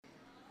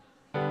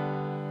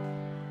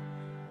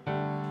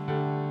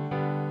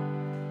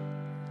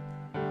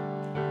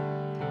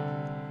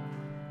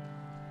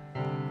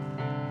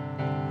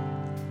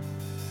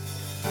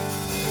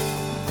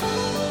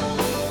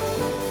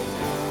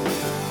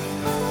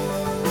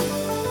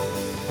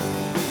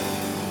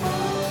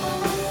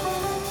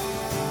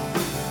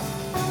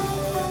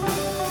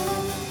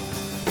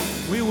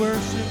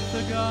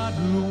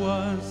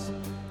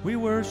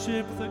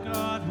worship the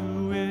God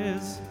who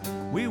is.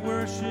 We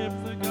worship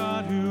the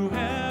God who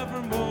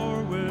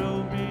evermore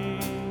will be.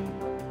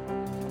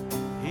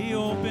 He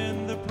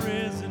opened the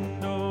prison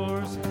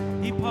doors.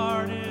 He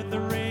parted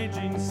the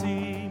raging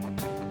sea.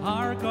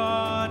 Our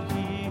God,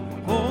 He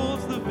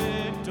holds the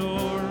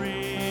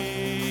victory.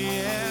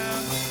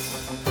 And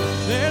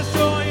there's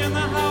joy in the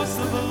house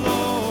of the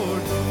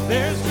Lord.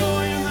 There's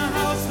joy in the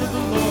house of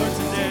the Lord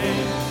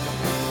today.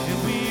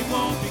 And we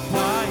won't be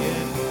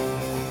quiet.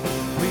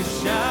 We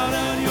shout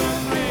out your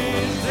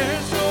praise.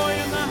 There's joy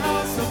in the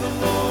house of the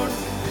Lord.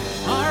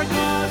 Our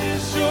God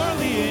is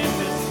surely in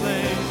this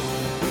place.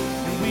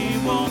 And we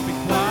won't be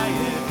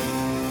quiet.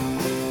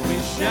 We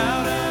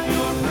shout out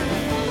your praise.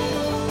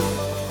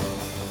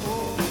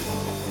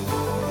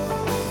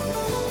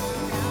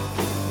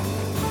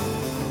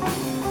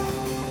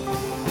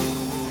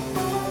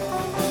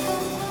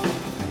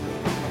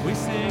 We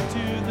sing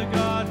to the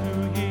God who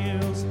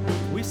heals.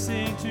 We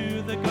sing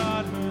to the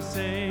God who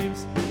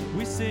saves.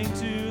 We sing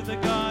to the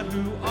God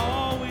who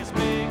always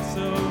makes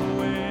a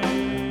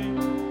way.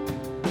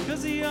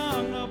 'Cause He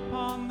hung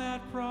upon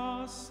that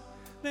cross,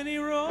 then He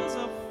rose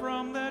up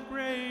from that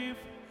grave.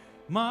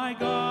 My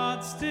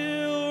God,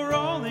 still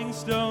rolling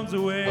stones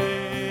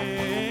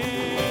away.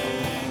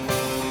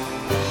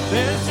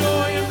 There's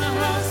joy in the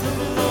house of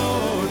the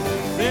Lord.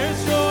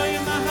 There's joy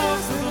in the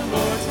house of the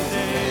Lord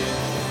today.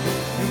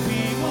 And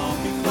we won't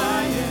be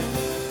quiet.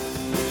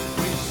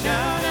 We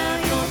shout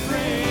out your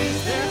praise.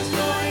 There's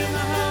joy in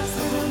the house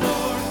of the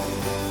Lord.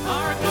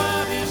 Our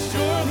God is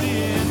surely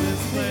in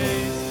this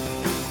place.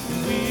 And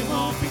we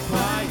won't be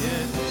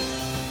quiet.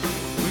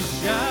 We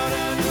shout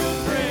out your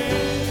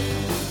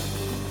praise.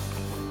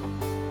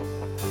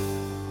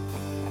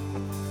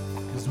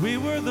 'Cause we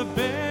were the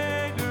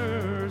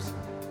beggars,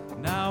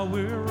 now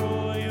we're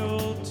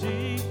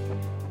royalty.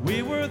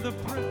 We were the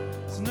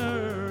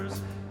prisoners,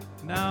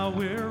 now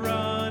we're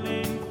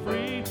running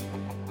free.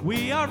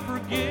 We are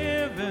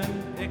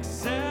forgiven,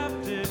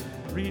 accepted,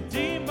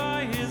 redeemed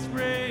by His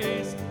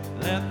grace.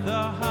 Let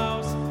the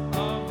house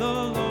of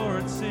the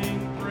Lord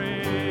sing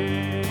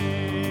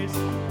praise.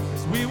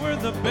 'Cause we were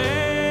the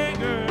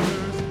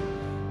beggars,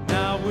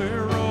 now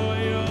we're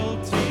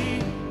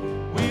royalty.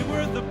 We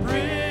were the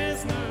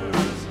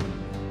prisoners,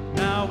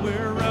 now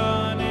we're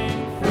running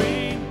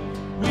free.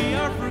 We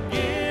are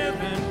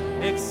forgiven,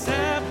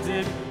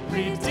 accepted,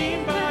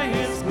 redeemed by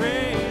His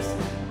grace.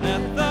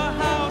 Let the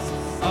house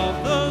of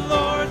the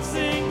Lord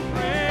sing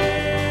praise.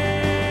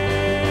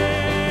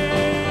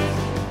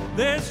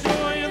 There's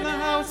joy in the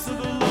house of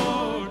the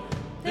Lord.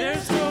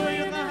 There's joy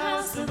in the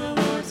house of the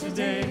Lord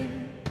today.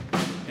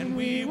 And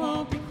we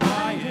won't be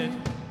quiet.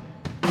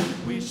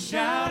 We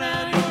shout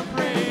out your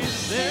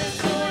praise. There's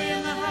joy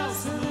in the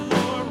house of the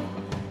Lord.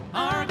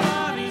 Our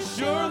God is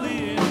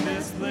surely in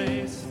this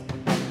place.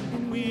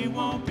 And we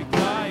won't be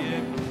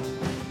quiet.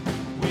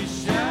 We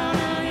shout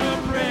out your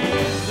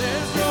praise.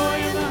 There's joy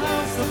in the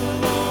house of the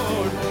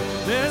Lord.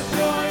 There's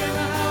joy in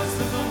the house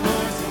of the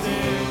Lord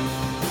today.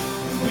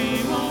 And we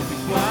won't be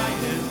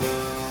quiet.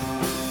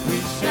 We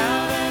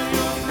shout out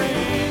your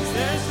praise.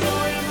 There's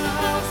joy in the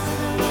house of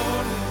the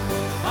Lord.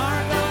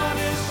 Our God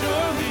is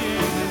surely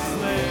in this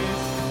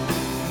place.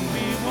 And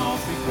we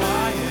won't be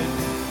quiet.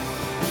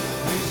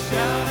 We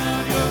shout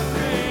out your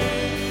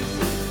praise.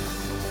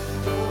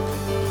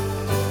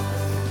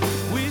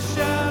 We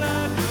shout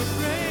out your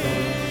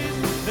praise.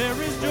 There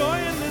is joy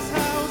in this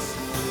house.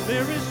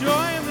 There is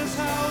joy in this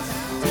house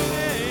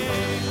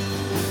today.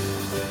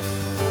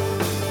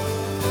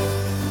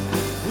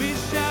 We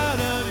shout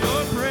out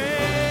your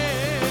praise.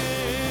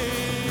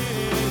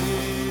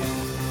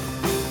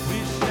 We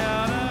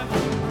shout out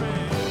your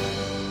praise.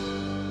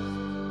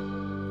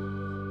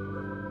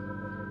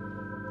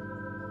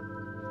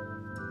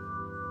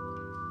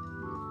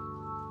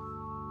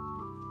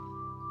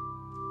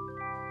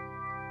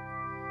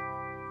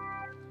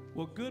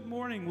 Well, good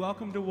morning.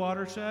 Welcome to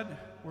Watershed.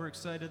 We're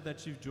excited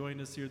that you've joined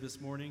us here this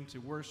morning to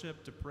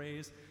worship, to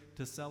praise,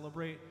 to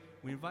celebrate.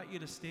 We invite you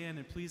to stand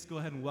and please go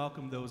ahead and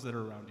welcome those that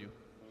are around you.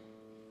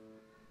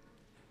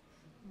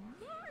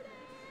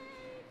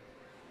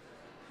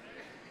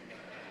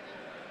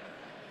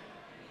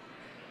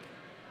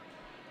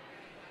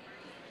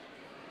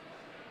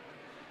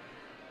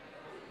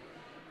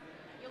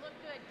 You look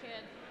good,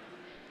 kid.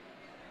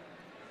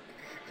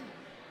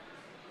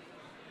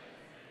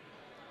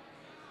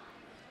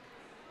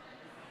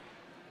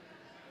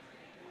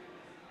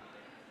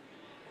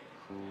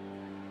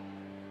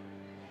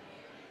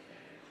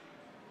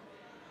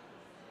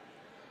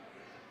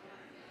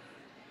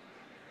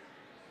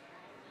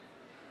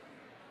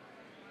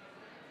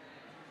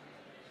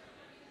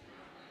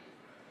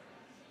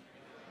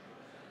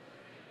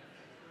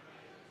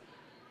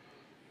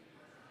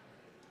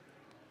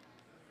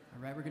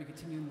 All right, we're going to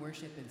continue in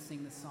worship and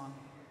sing the song,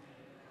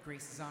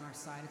 Grace is on Our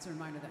Side. It's a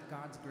reminder that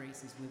God's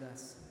grace is with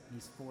us, and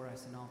He's for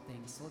us in all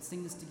things. So let's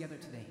sing this together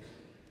today.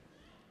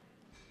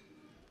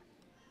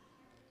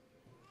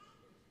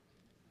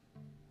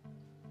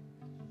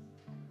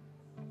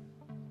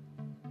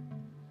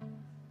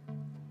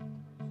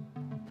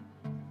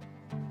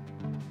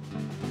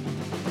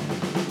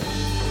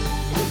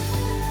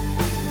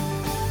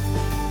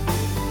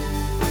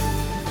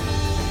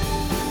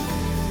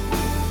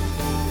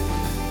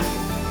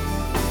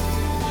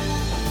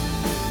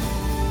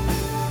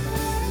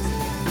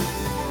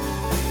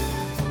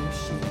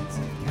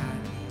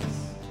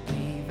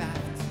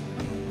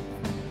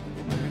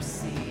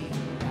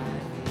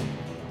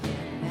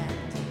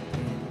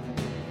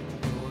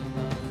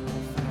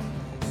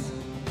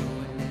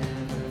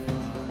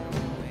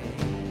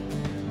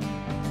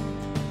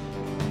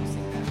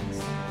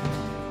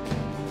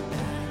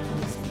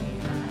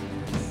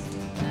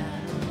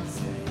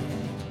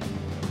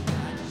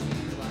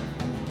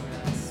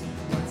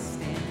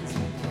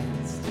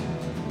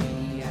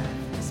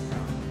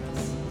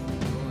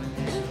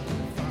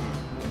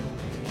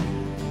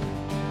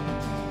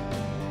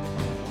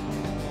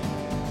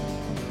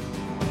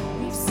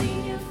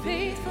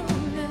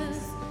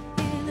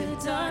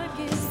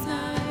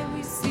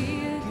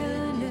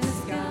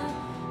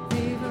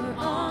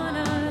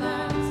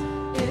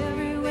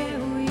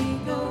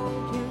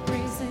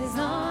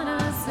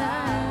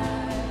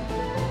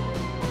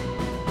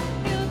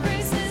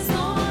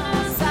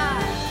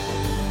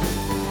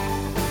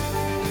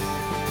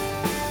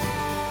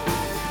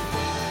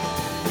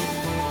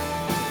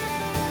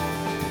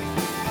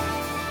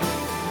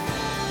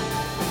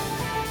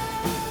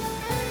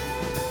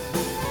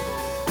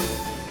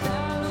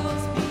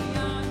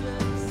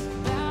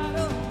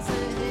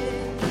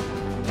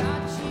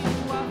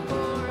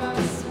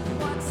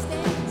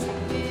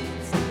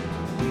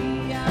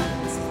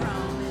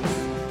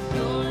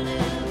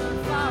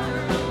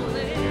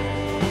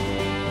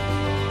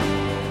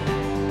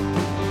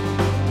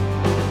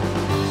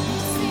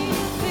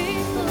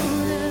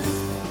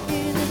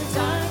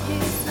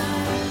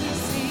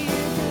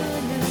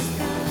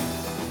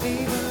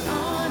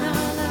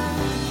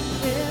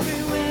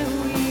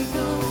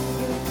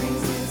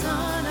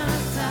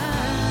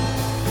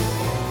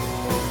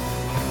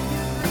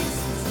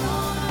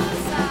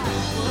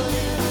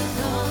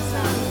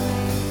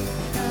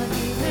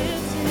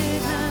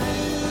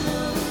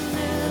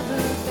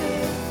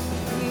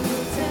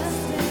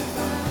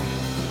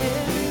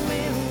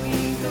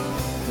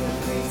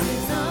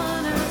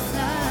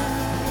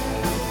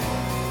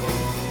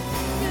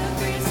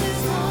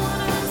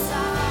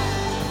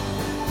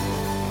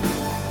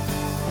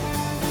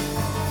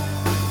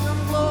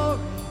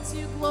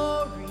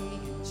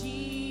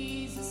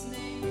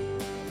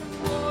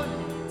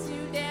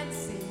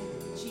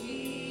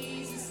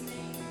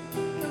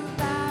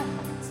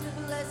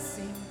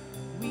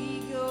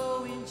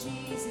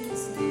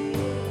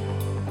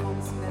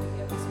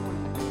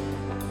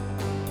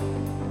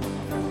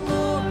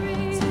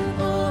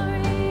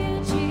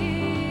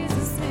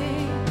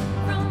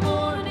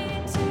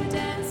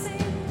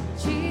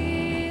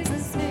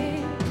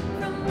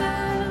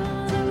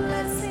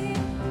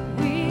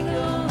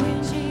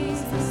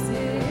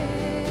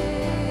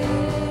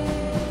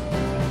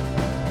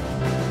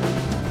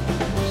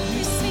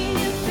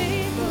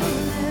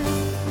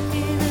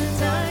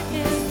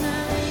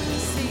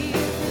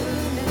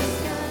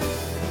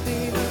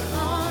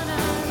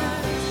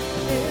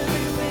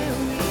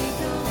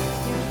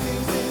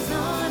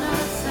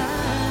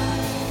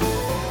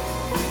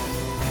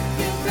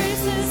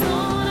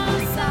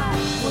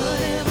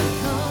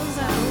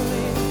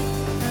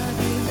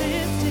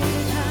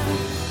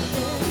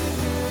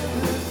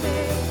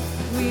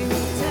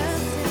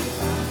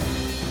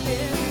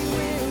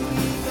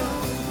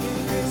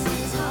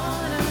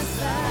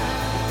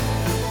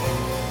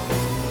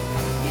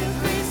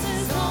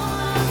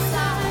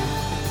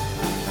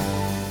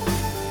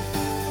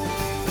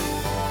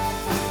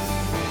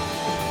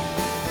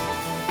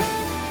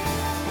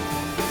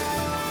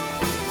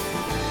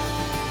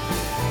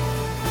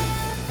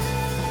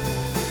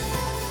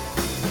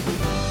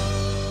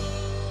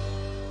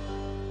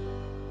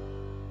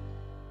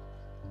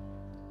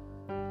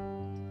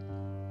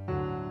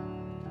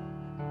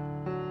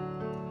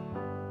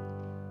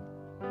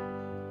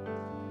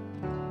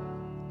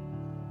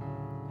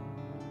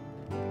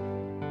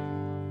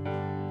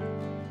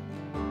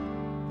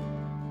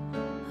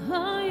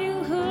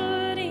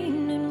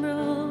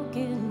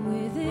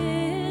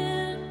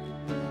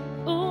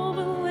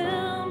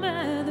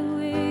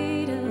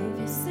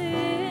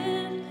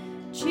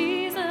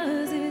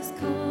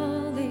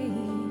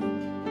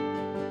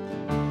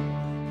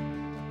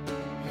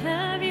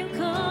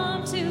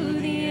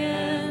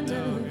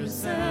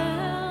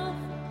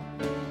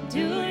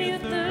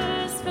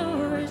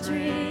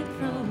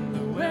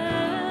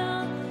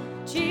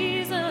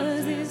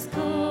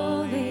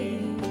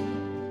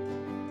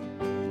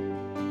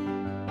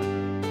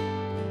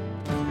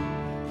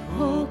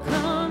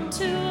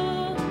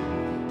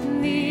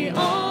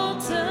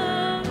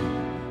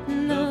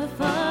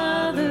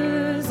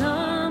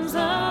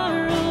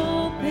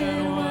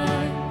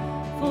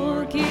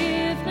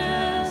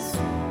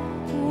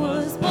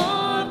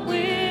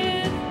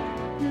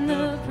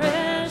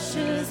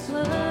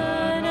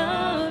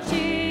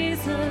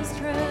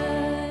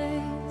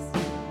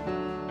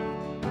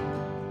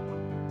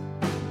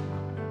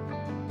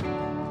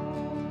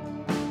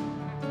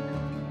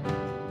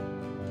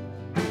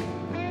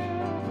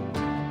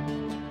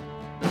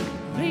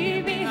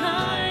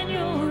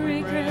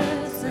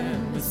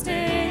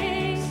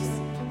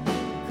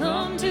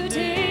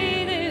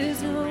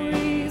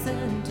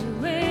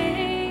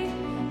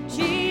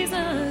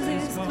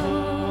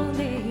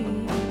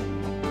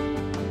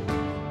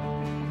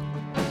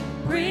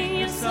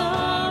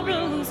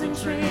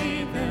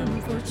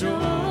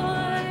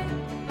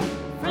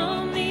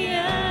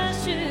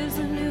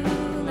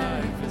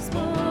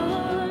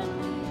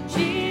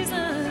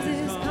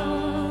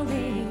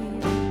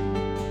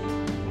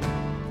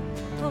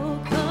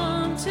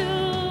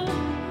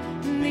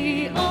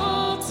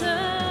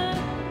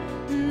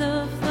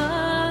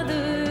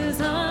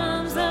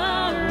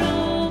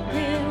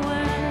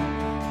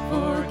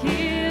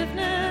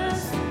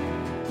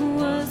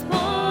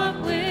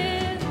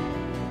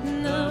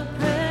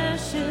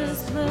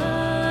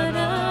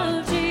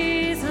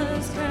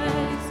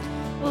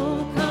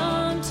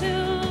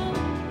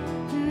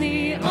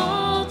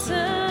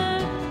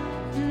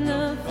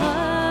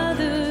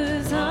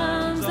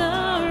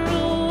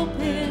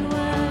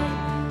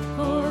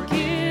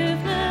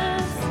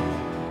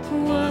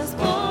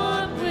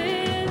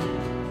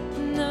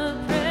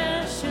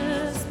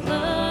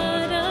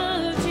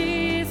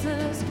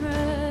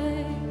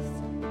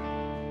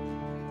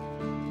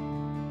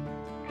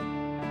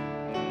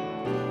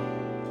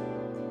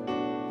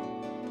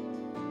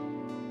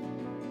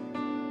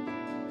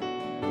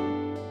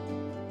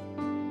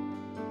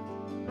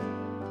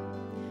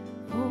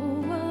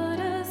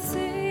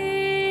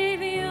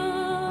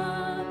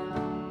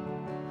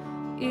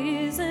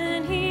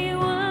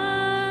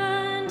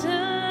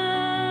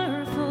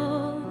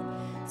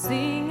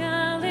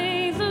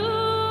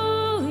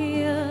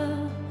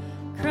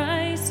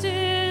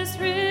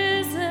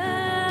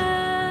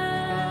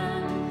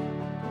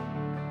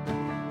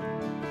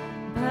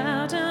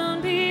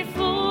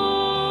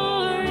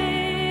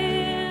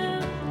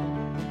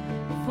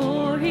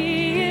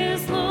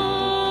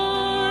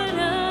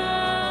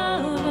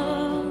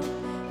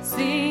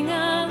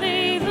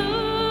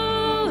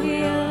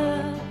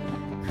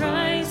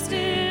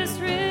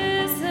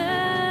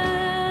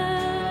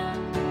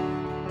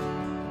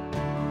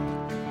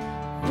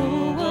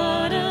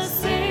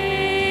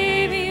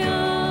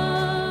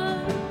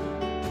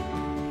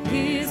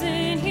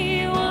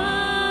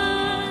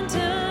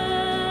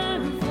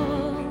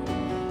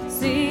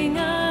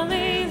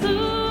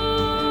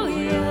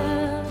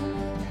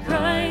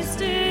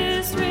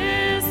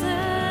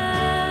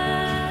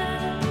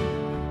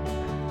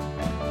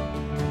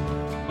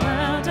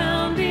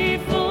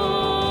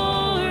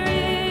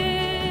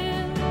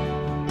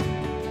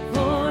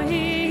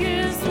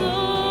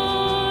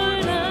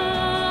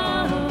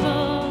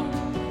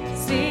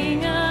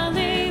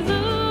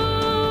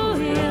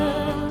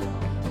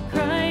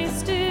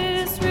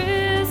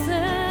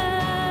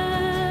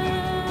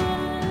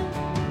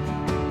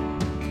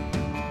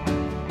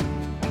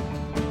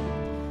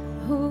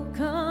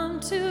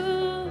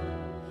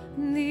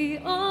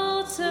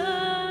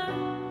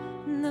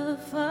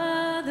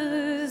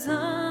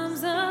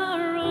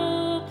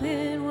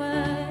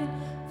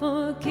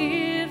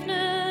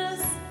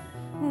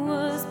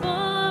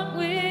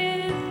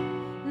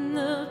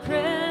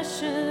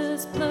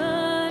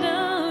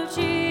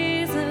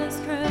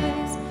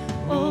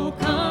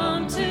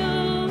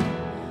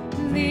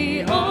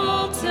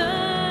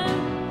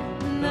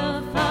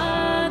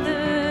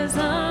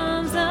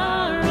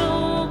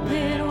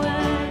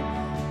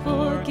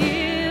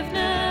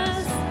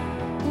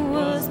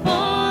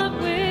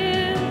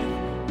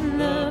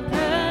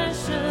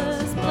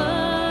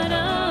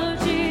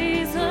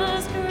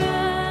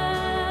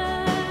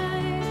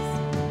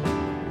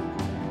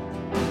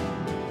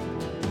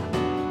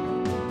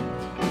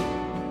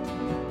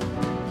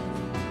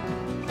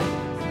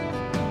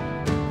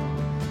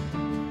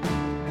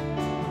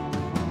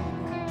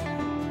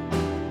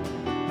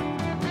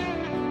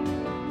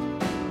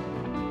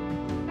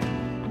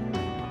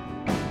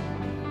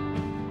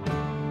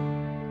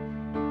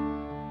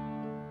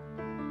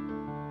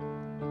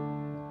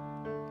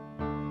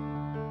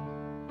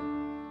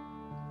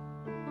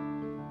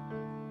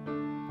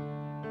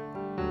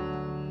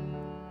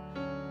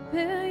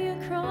 Bear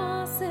your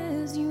cross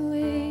as you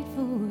wait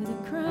for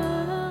the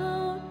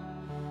crown.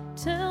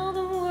 Tell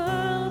the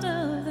world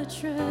of the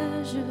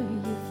treasure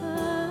you found.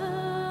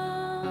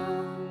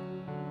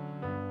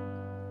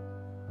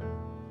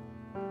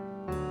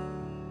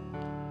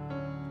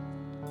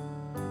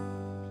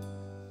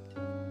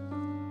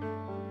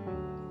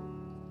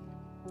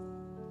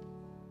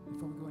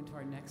 Before we go into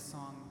our next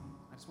song,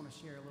 I just want to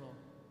share a little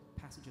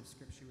passage of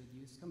scripture with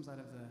you. This comes out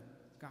of the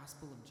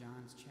Gospel of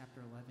John, chapter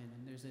 11,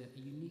 and there's a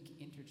unique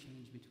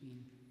interchange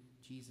between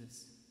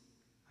Jesus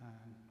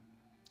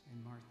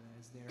and Martha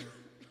as they're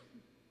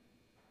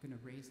going to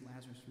raise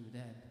Lazarus from the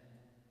dead.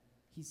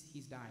 He's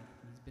died.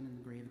 He's been in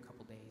the grave a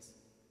couple days,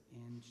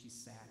 and she's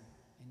sad.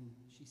 And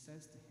she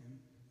says to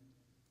him,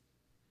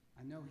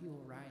 I know he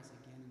will rise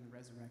again in the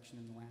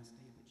resurrection in the last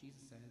day, but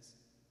Jesus says,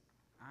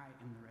 I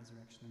am the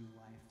resurrection and the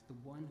life. The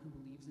one who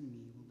believes in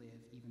me will live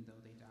even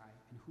though they die,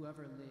 and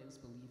whoever lives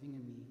believing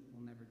in me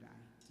will never die.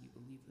 Do you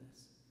believe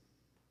this?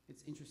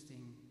 It's interesting.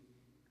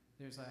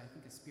 There's, I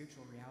think, a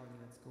spiritual reality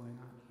that's going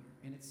on here,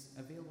 and it's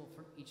available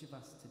for each of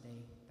us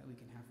today that we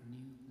can have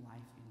new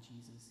life in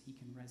Jesus. He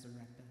can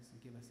resurrect us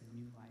and give us a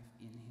new life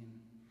in him.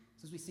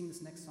 So as we sing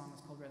this next song,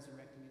 it's called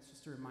Resurrecting. It's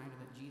just a reminder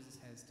that Jesus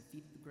has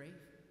defeated the grave.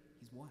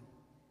 He's won,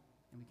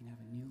 and we can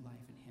have a new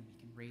life in him. He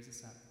can raise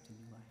us up to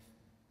new life.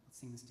 Let's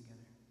sing this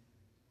together.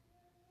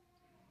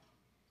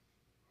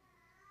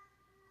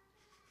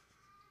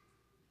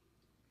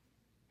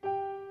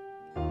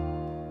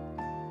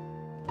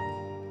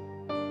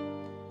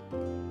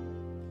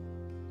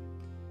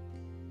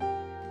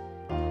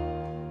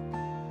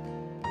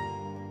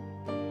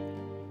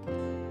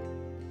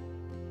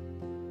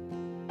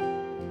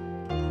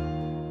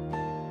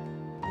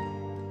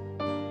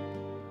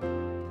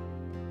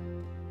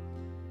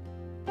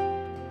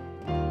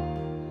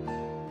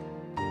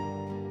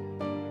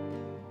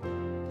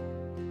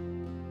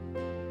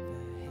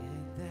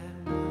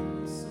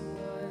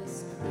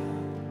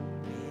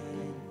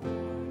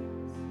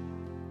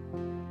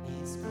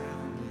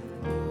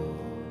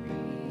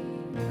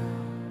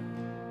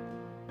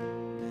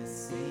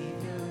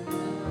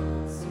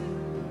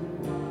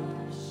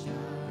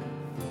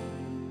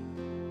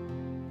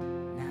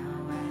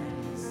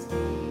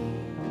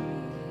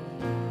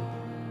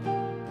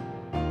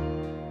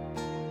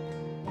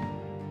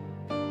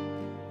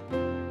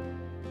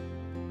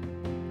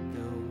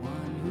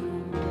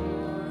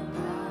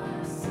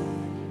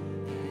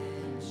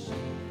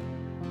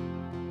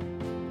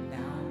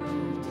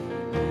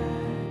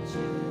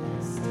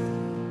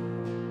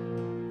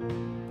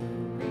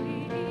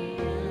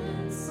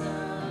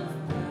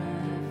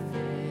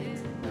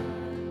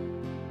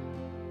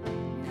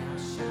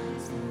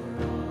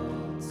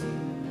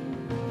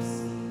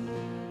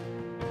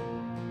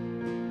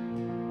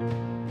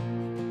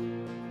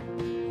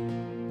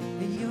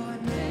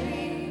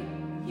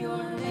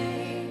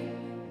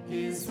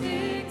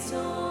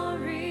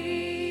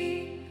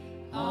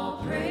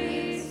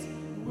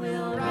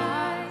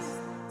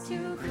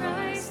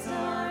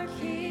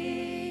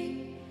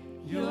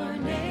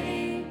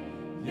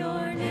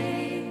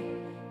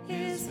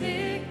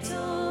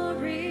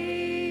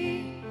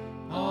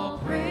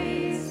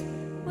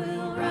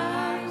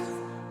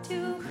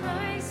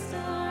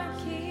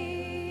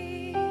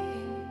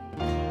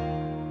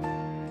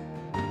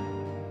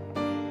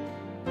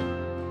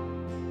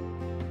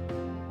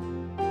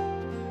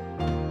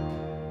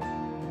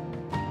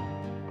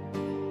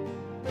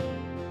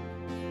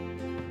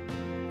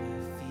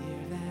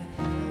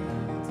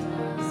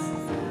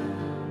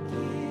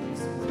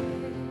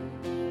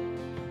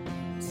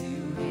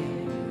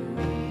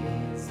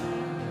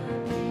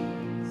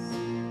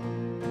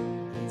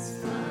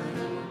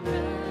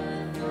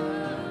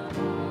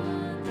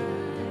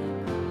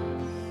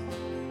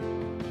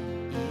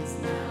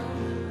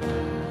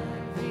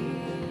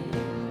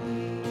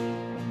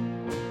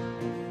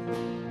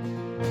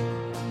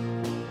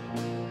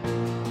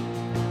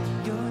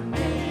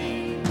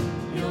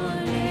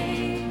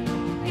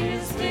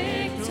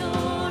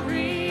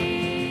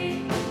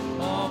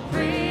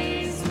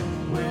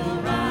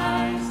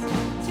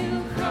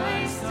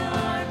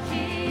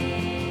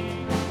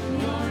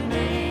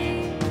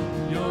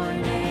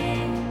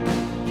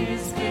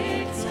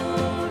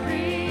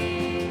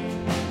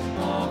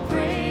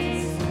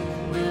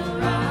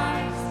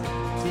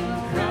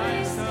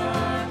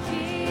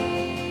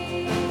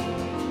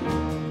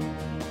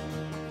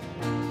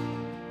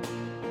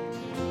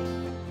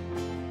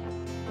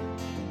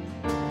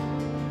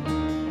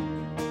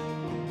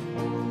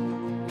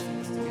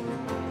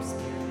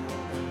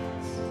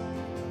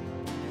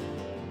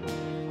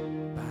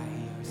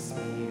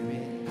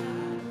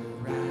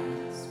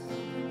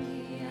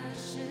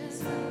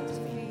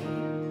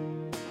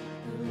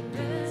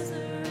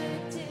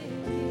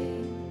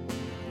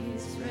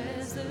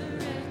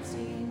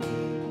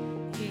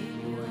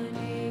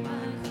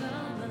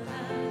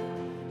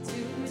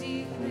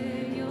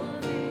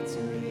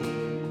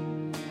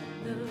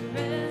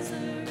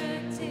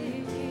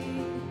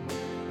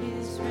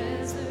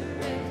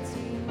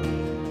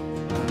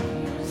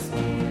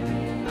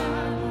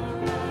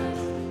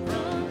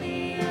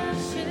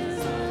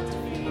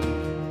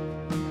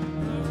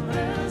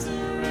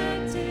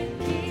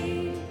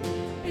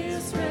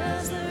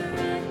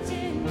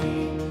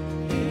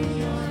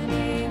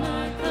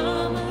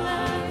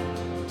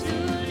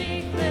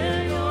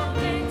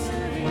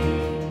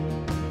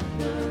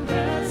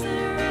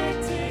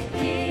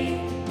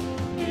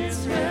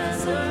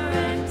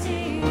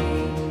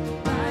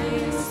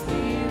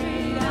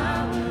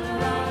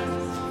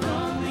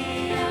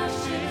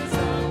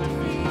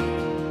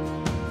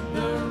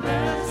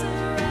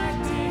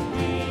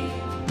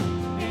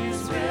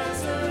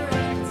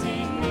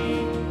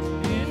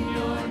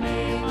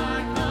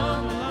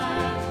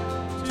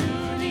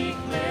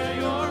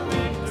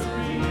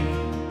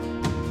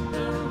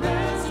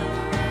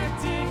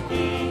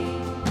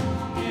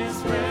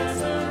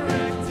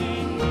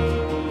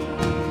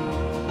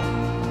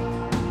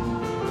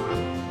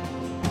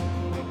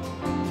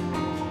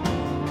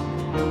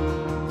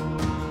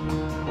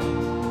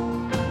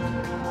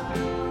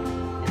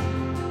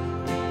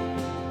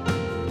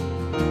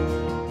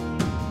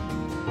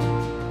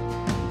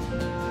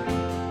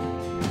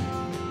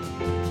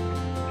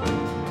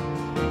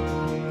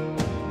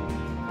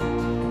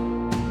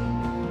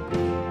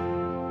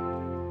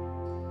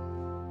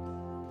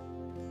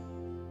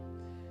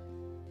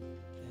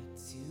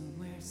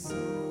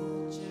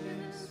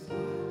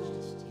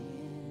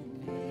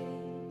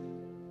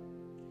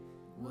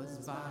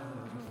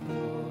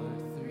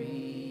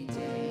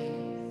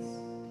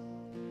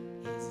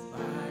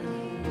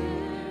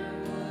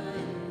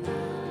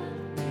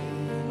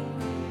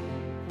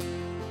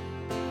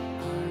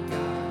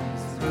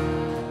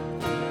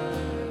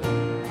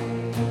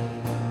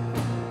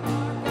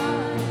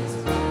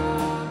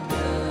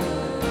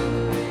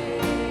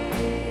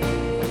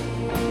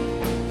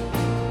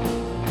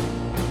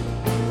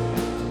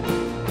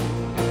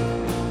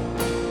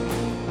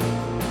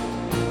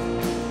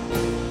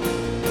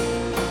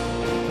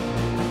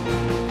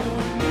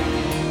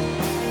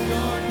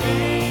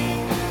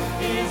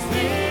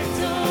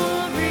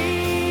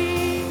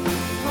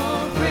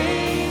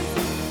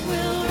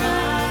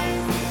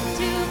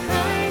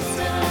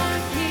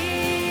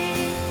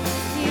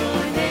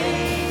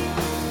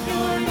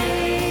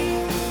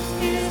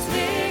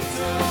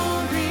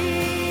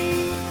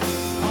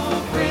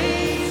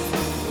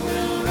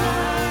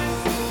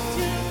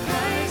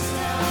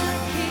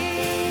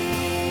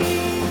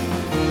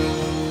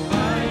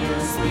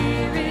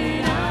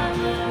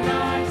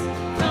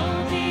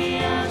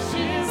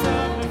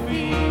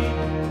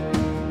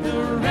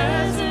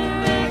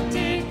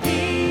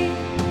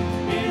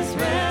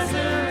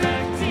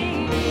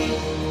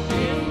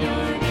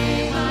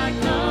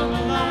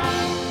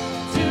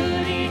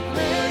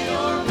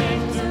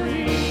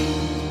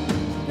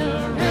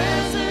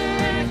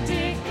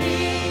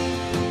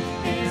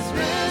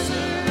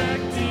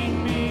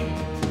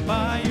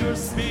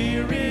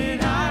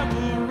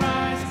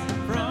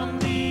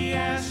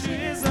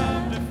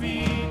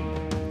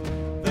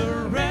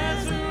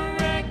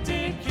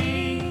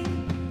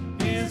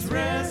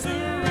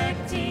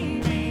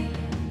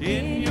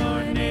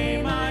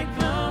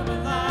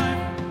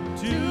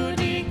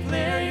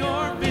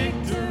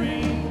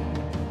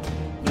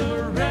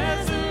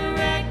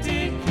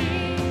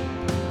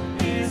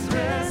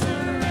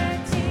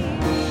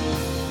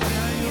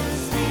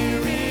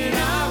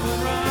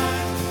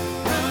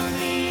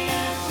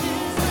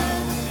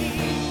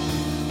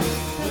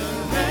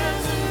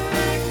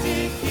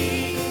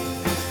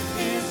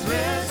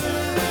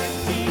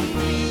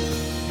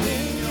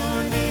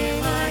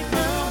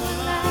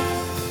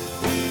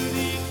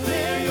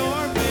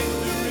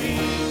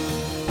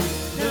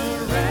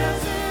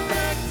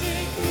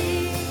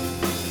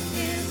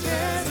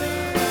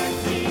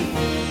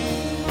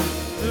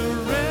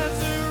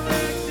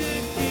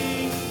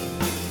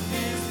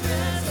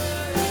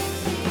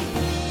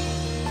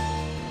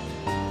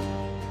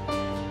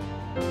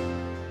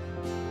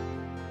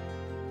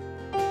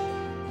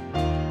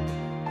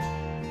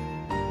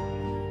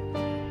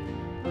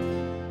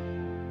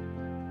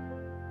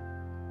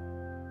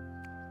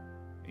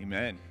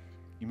 Amen.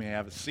 You may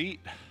have a seat.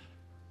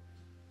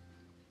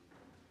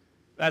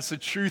 That's the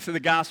truth of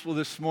the gospel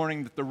this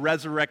morning, that the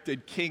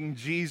resurrected King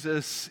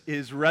Jesus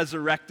is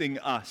resurrecting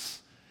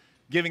us,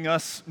 giving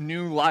us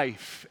new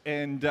life.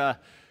 And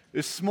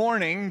this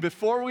morning,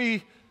 before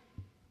we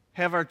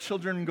have our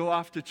children go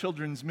off to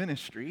children's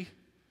ministry,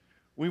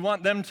 we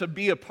want them to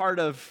be a part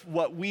of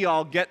what we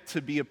all get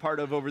to be a part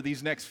of over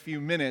these next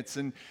few minutes.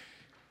 And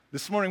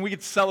this morning, we get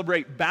to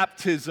celebrate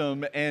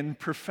baptism and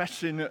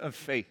profession of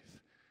faith.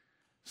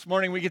 This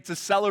morning, we get to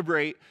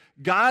celebrate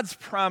God's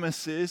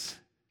promises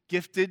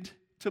gifted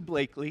to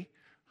Blakely.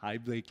 Hi,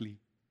 Blakely.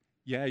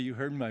 Yeah, you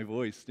heard my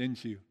voice,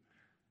 didn't you?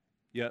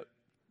 Yep.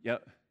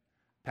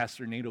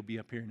 Pastor Nate will be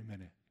up here in a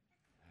minute.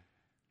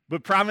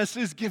 But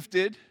promises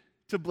gifted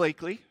to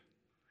Blakely.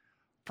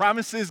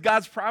 Promises,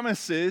 God's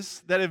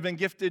promises that have been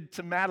gifted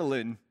to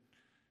Madeline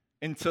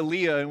and to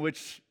Leah, in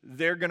which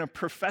they're going to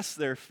profess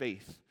their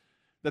faith,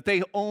 that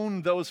they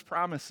own those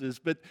promises.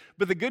 But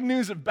the good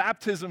news of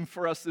baptism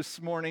for us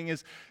this morning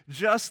is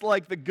just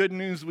like the good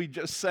news we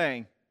just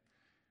sang.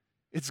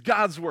 It's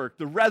God's work.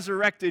 The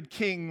resurrected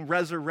King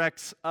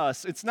resurrects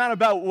us. It's not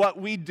about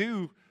what we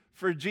do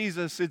for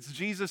Jesus. It's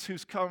Jesus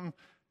who's come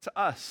to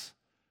us.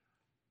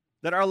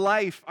 That our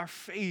life, our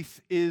faith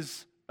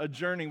is a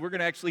journey. We're going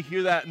to actually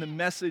hear that in the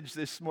message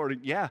this morning.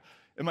 Yeah.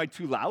 Am I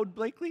too loud,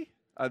 Blakely?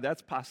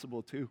 That's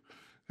possible too.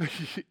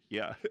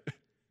 Yeah.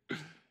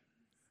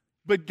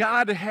 But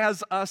God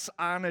has us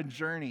on a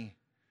journey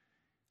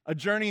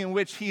in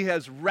which He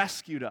has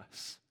rescued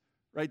us,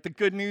 right? The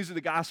good news of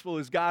the gospel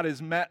is God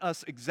has met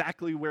us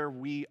exactly where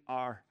we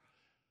are.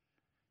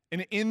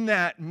 And in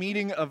that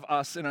meeting of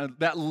us, and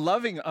that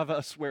loving of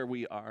us where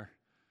we are,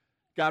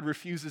 God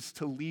refuses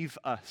to leave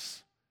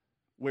us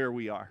where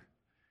we are.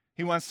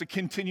 He wants to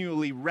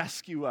continually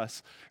rescue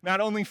us, not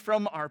only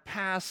from our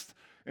past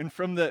and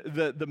from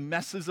the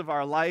messes of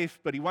our life,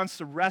 but He wants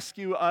to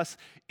rescue us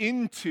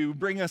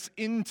bring us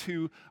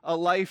into a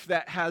life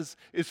that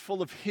is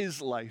full of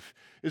His life,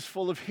 is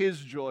full of His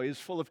joy, is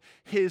full of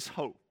His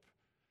hope.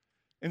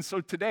 And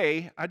so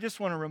today, I just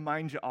want to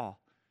remind you all,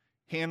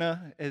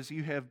 Hannah, as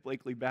you have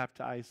Blakely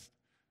baptized,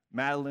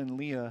 Madeline,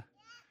 Leah,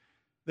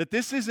 that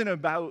this isn't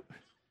about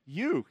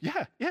you.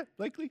 Yeah,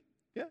 Blakely,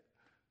 yeah.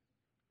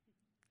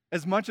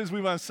 As much as we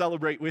want to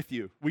celebrate with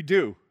you, we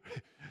do.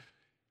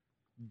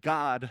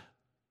 God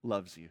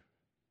loves you.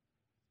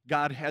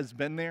 God has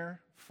been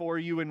there for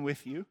you and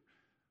with you.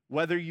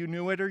 Whether you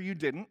knew it or you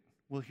didn't,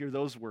 we'll hear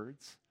those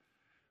words.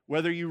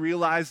 Whether you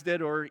realized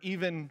it or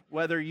even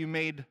whether you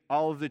made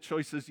all of the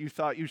choices you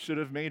thought you should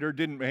have made or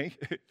didn't make.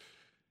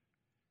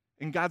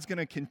 And God's going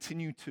to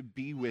continue to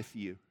be with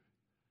you.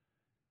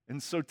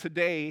 And so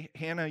today,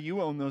 Hannah, you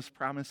own those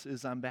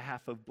promises on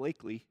behalf of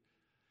Blakely,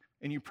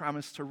 and you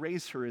promise to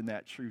raise her in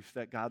that truth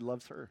that God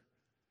loves her.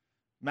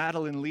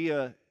 Madeline,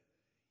 Leah,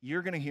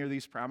 you're going to hear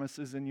these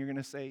promises and you're going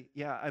to say,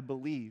 yeah, I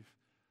believe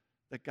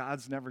that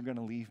God's never going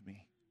to leave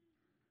me.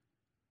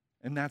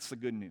 And that's the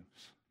good news.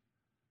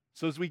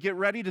 So as we get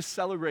ready to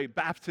celebrate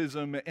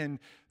baptism and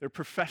their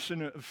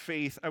profession of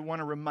faith, I want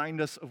to remind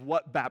us of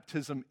what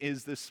baptism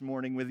is this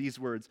morning with these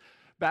words.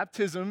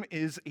 Baptism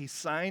is a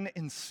sign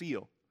and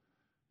seal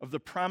of the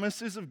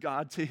promises of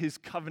God to His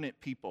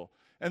covenant people.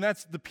 And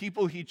that's the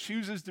people He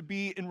chooses to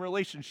be in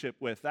relationship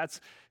with. That's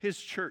His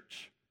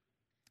church.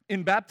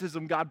 In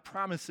baptism, God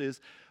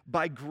promises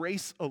by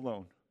grace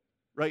alone,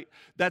 right?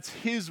 That's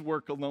His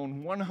work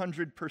alone,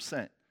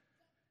 100%.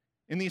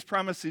 In these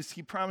promises,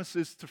 He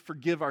promises to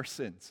forgive our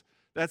sins.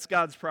 That's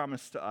God's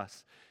promise to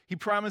us. He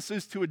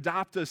promises to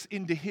adopt us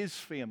into His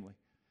family,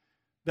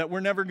 that we're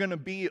never going to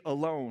be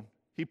alone.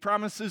 He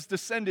promises to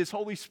send His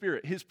Holy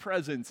Spirit, His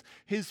presence,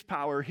 His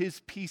power,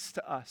 His peace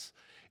to us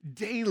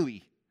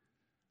daily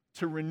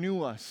to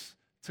renew us,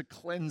 to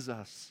cleanse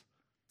us,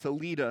 to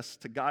lead us,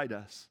 to guide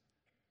us.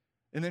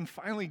 And then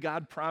finally,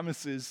 God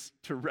promises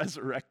to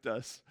resurrect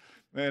us.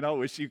 Man, I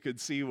wish you could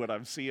see what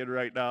I'm seeing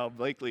right now.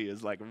 Blakely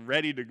is like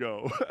ready to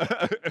go.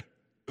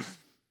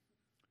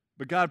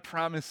 But God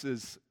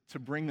promises to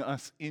bring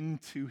us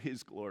into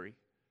His glory.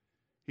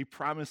 He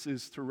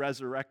promises to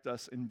resurrect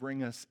us and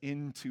bring us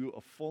into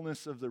a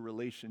fullness of the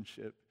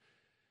relationship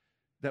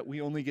that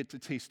we only get to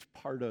taste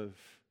part of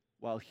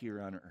while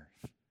here on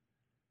earth.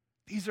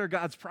 These are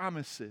God's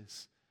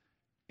promises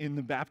in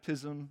the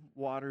baptism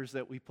waters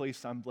that we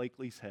placed on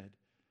Blakely's head,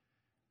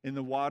 in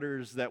the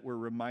waters that we're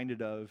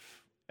reminded of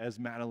as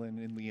Madeline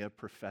and Leah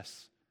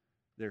profess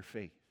their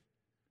faith.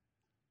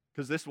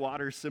 Because this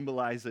water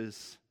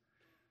symbolizes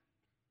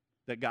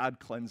that God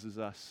cleanses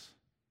us,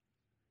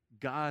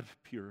 God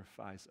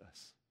purifies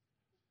us,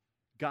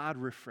 God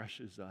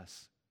refreshes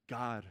us,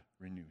 God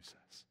renews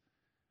us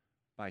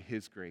by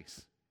His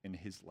grace and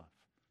His love.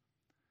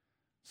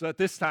 So at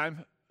this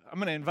time, I'm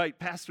going to invite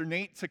Pastor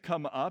Nate to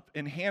come up,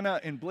 and Hannah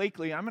and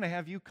Blakely, I'm going to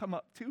have you come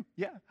up too.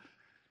 Yeah.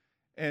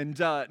 And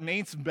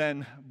Nate's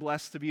been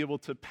blessed to be able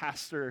to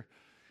pastor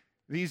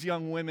these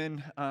young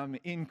women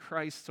in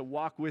Christ, to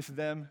walk with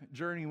them,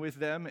 journey with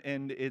them,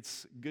 and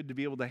it's good to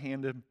be able to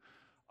hand them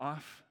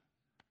off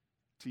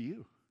to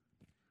you.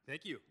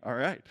 Thank you. All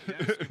right.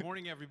 Yes, good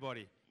morning,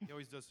 everybody. He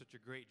always does such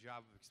a great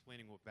job of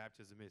explaining what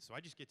baptism is. So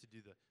I just get to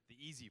do the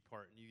easy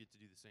part, and you get to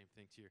do the same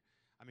thing here.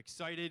 I'm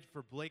excited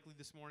for Blakely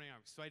this morning. I'm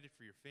excited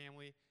for your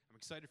family. I'm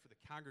excited for the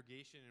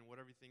congregation and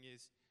what everything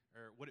is,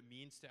 or what it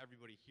means to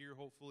everybody here,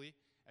 hopefully.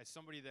 As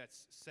somebody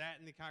that's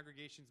sat in the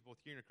congregations, both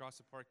here and across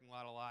the parking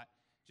lot a lot,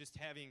 just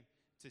having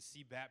to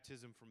see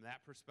baptism from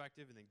that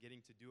perspective and then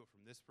getting to do it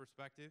from this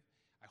perspective,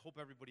 I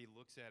hope everybody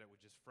looks at it with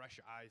just fresh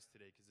eyes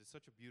today, because it's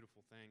such a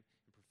beautiful thing.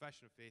 And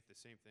profession of faith, the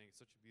same thing. It's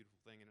such a beautiful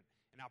thing and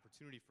an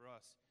opportunity for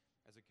us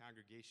as a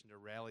congregation to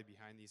rally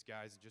behind these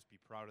guys and just be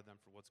proud of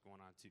them for what's going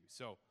on too.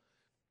 So,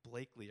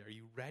 Blakely, are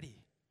you ready?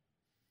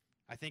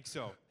 I think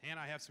so.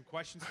 Hannah, I have some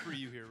questions for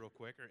you here real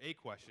quick, or a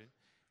question.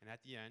 And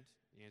at the end,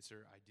 the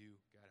answer, I do,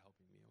 God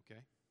helping me,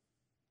 okay?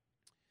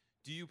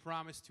 Do you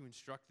promise to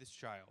instruct this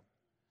child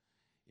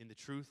in the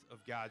truth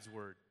of God's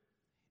word,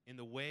 in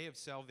the way of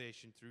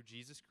salvation through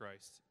Jesus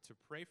Christ, to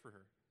pray for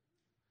her,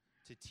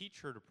 to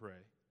teach her to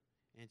pray,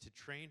 and to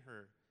train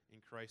her in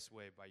Christ's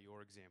way by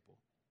your example,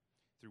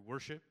 through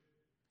worship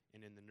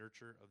and in the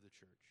nurture of the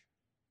church?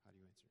 How do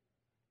you answer?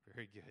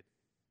 Very good.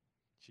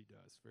 She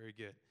does. Very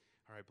good.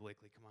 All right,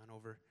 Blakely, come on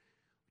over.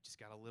 We just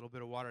got a little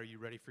bit of water. Are you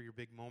ready for your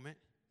big moment?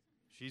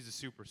 She's a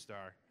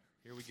superstar.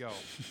 Here we go.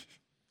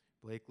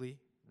 Blakely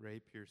Ray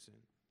Pearson,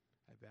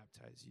 I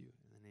baptize you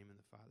in the name of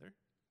the Father,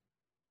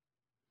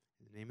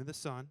 in the name of the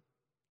Son,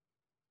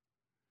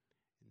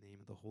 in the name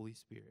of the Holy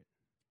Spirit.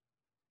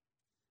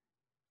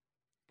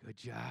 Good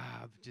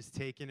job. Just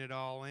taking it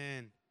all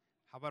in.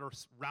 How about a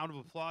round of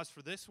applause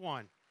for this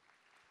one?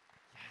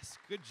 Yes,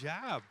 good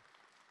job.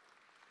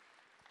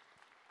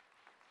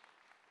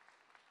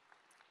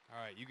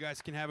 All right, you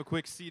guys can have a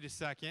quick seat a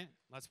second.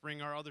 Let's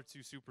bring our other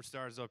two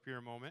superstars up here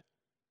a moment.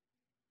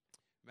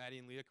 Maddie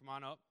and Leah, come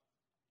on up.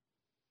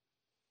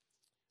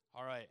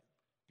 All right,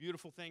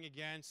 beautiful thing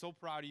again. So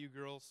proud of you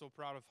girls. So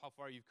proud of how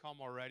far you've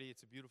come already.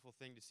 It's a beautiful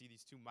thing to see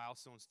these two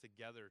milestones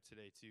together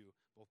today too,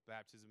 both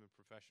baptism and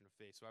profession of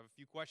faith. So I have a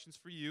few questions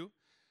for you,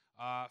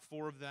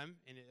 4 of them.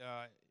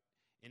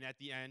 And at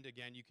the end,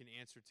 again, you can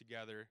answer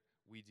together,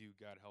 we do,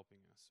 God helping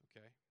us,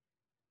 okay?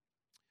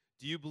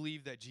 Do you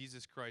believe that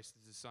Jesus Christ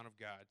is the Son of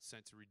God,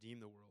 sent to redeem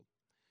the world?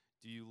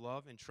 Do you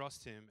love and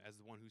trust him as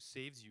the one who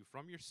saves you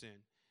from your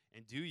sin?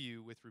 And do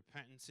you, with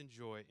repentance and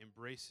joy,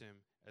 embrace him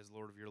as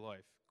Lord of your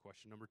life?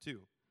 Question number 2.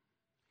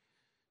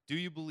 Do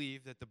you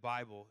believe that the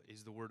Bible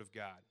is the Word of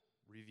God,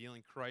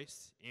 revealing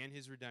Christ and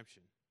his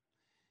redemption,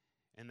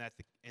 and that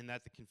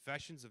the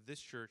confessions of this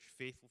church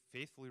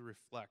faithfully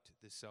reflect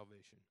this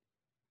salvation?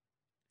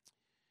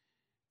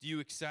 Do you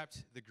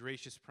accept the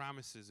gracious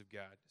promises of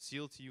God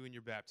sealed to you in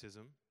your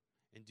baptism?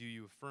 And do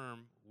you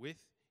affirm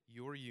with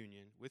your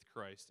union with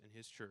Christ and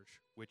his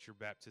church, which your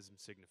baptism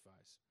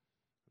signifies?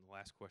 And the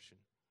last question.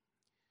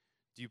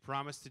 Do you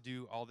promise to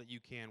do all that you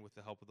can with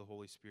the help of the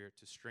Holy Spirit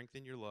to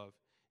strengthen your love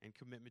and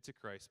commitment to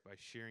Christ by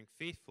sharing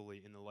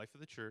faithfully in the life of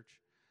the church,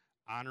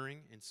 honoring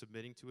and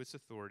submitting to its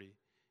authority,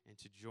 and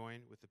to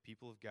join with the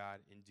people of God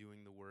in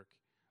doing the work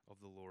of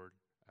the Lord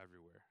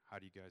everywhere? How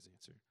do you guys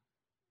answer?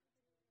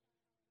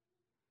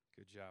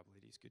 Good job,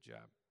 ladies. Good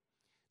job.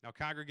 Now,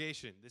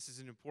 congregation, this is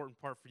an important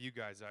part for you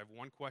guys. I have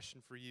one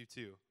question for you,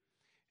 too.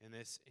 And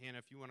this, Hannah,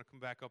 if you want to come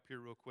back up here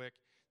real quick.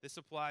 This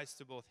applies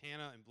to both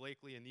Hannah and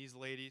Blakely and these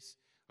ladies.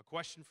 A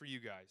question for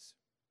you guys.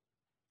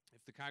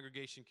 If the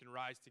congregation can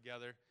rise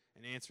together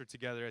and answer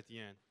together at the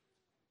end.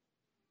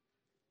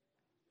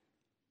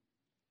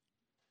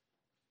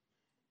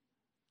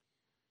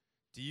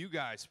 Do you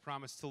guys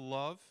promise to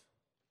love,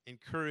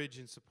 encourage,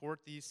 and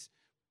support these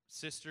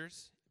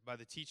sisters by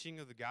the teaching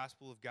of the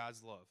gospel of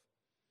God's love,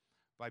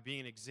 by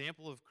being an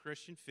example of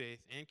Christian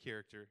faith and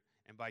character,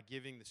 and by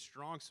giving the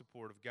strong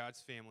support of God's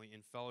family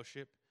in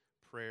fellowship,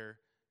 prayer,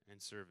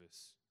 and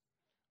service?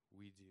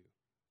 We do.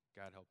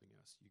 God helping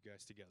us. You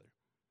guys together.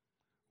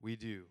 We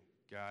do.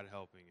 God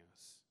helping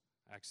us.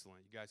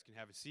 Excellent. You guys can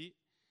have a seat.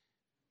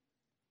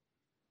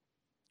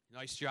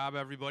 Nice job,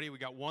 everybody. We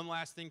got one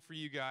last thing for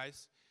you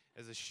guys.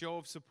 As a show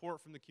of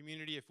support from the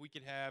community, if we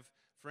could have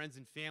friends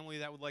and family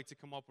that would like to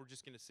come up, we're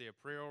just going to say a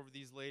prayer over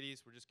these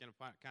ladies. We're just going to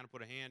kind of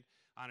put a hand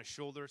on a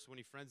shoulder. So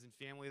any friends and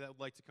family that would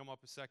like to come up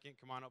a second,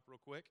 come on up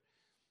real quick.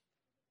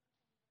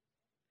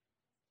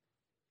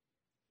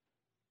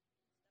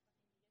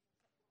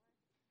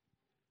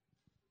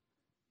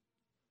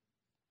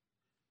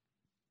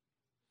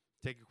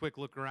 Take a quick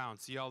look around.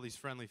 See all these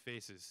friendly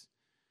faces.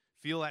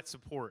 Feel that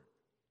support.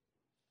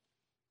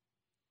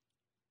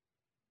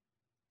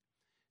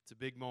 It's a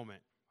big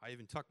moment. I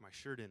even tucked my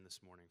shirt in this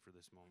morning for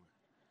this moment.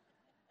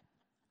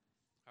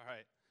 All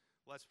right,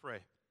 let's pray.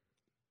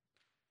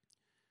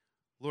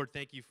 Lord,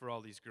 thank you for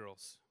all these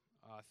girls.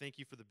 Thank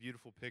you for the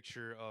beautiful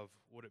picture of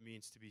what it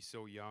means to be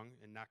so young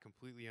and not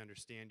completely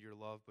understand your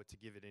love, but to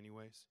give it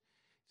anyways.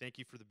 Thank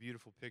you for the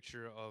beautiful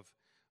picture of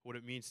what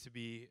it means to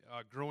be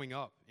growing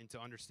up and to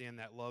understand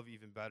that love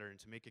even better and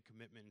to make a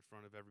commitment in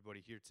front of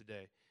everybody here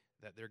today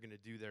that they're going to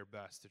do their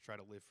best to try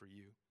to live for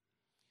you.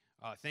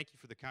 Thank you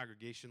for the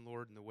congregation,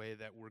 Lord, and the way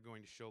that we're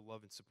going to show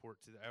love and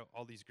support to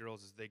all these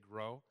girls as they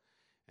grow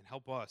and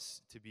help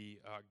us to be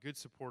good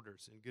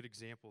supporters and good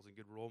examples and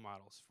good role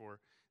models for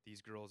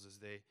these girls as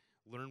they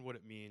learn what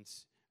it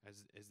means,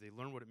 as they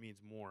learn what it means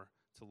more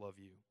to love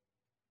you.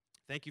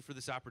 Thank you for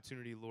this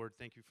opportunity, Lord.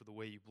 Thank you for the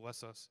way you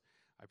bless us.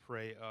 I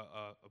pray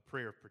a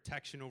prayer of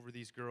protection over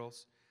these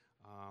girls,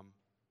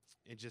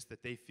 and just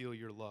that they feel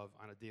your love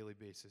on a daily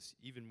basis,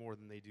 even more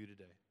than they do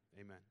today.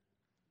 Amen.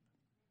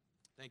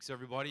 Thanks,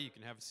 everybody. You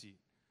can have a seat.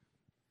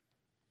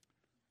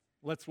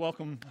 Let's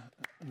welcome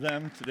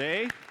them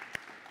today.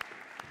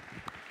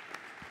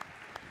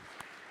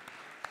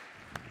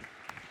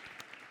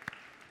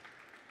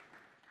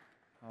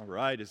 All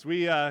right, as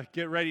we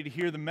get ready to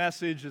hear the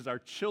message, as our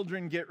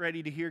children get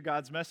ready to hear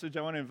God's message,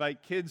 I want to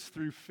invite kids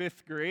through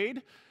 5th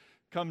grade.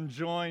 Come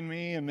join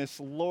me and Miss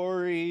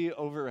Lori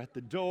over at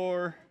the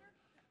door.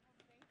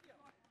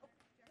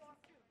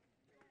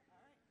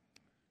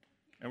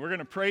 And we're going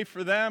to pray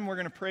for them. We're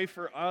going to pray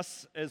for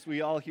us as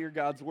we all hear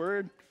God's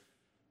word.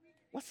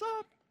 What's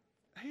up?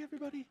 Hey,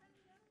 everybody.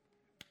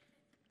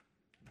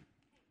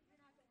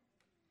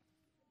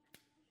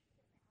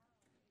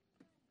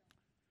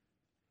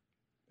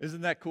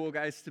 Isn't that cool,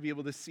 guys, to be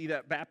able to see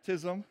that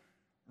baptism,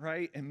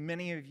 right? And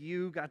many of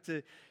you got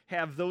to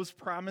have those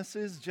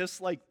promises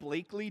just like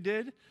Blakely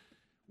did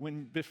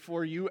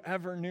before you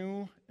ever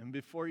knew and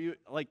before you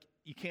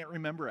can't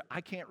remember it.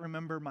 I can't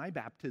remember my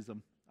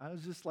baptism. I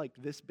was just like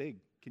this big.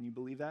 Can you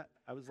believe that?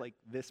 I was like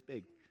this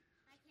big.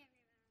 I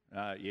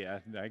can't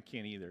remember. Yeah, I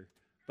can't either.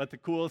 But the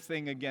cool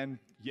thing again,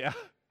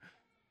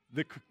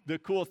 the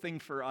cool thing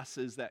for us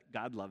is that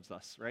God loves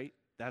us, right?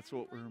 That's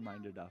what we're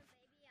reminded of.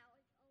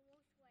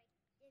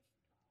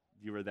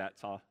 You were that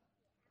tall?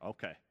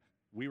 Okay.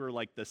 We were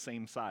like the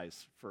same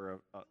size for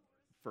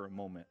a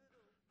moment.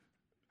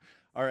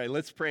 All right,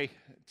 let's pray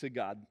to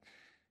God.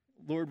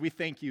 Lord, we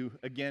thank you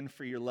again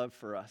for your love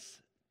for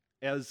us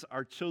as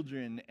our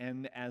children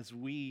and as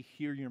we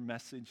hear your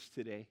message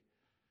today.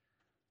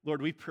 Lord,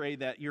 we pray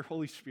that your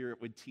Holy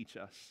Spirit would teach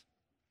us,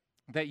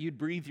 that you'd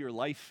breathe your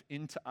life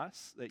into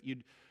us, that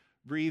you'd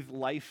breathe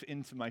life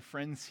into my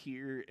friends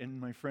here and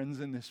my friends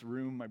in this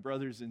room, my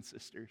brothers and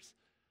sisters.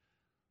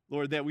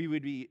 Lord, that we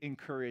would be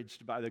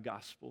encouraged by the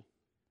gospel,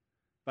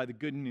 by the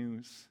good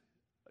news,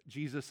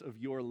 Jesus, of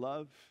your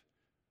love,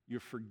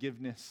 your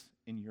forgiveness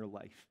in your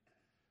life.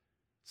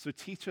 So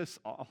teach us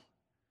all,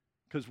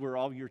 because we're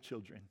all your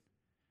children.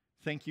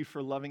 Thank you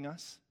for loving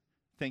us.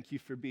 Thank you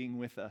for being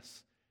with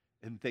us.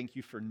 And thank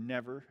you for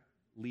never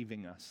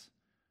leaving us,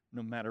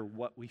 no matter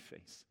what we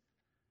face.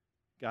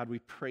 God, we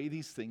pray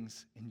these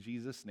things in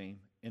Jesus'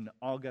 name, and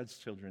all God's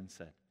children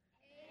said,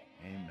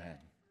 Amen.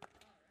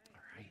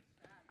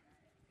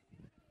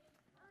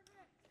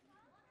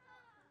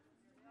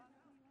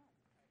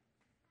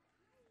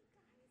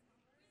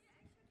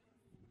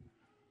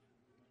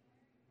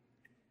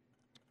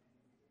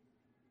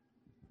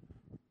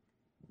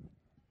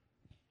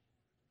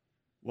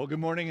 Well, good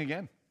morning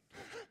again.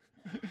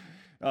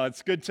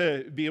 It's good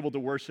to be able to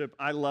worship.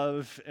 I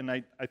love, and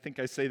I think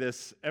I say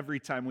this every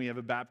time we have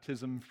a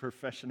baptism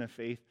profession of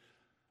faith,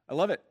 I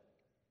love it.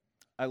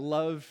 I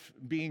love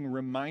being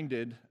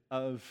reminded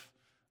of,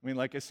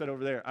 like I said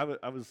over there, I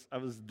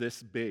was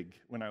this big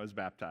when I was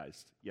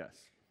baptized. Yes,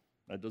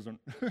 that doesn't,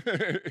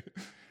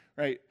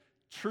 right?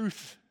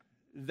 Truth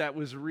that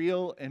was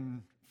real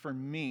and for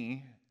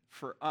me,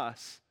 for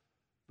us,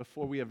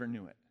 before we ever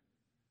knew it.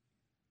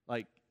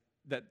 Like,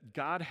 that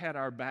God had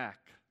our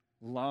back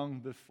long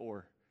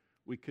before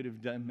we could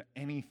have done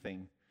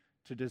anything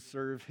to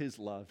deserve his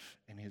love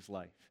and his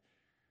life.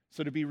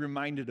 So to be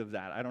reminded of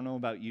that, I don't know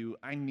about you,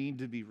 I need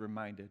to be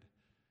reminded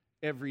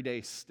every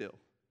day still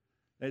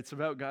that it's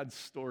about God's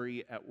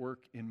story at work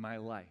in my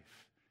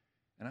life.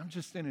 And I'm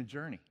just in a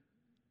journey.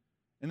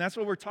 And that's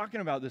what we're talking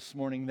about this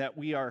morning, that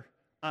we are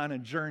on a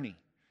journey.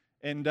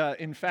 And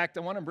in fact, I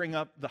want to bring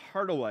up the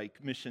Harderwyk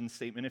mission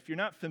statement. If you're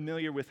not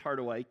familiar with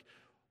Harderwyk,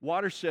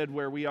 Watershed,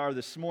 where we are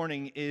this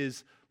morning,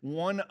 is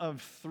one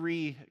of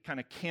 3 kind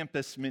of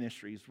campus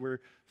ministries. We're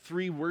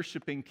 3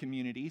 worshiping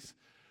communities.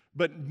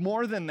 But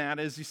more than that,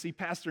 as you see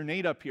Pastor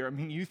Nate up here,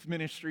 youth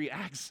ministry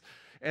acts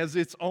as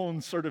its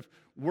own sort of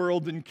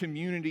world and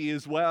community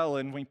as well.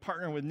 And we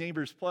partner with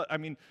Neighbors Plus.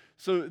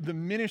 So the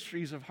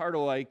ministries of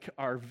Harderwyk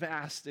are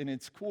vast, and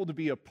it's cool to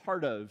be a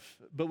part of.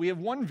 But we have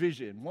one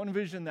vision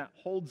that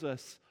holds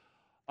us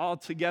all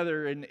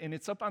together, and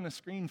it's up on the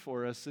screen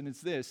for us, and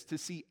it's this: to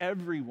see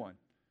everyone.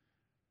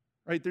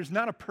 Right? There's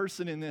not a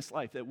person in this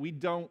life that we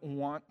don't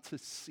want to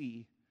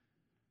see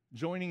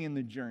joining in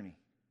the journey.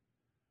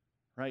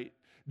 Right?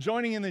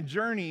 Joining in the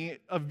journey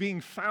of being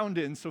found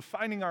in, so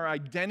finding our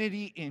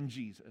identity in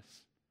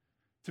Jesus.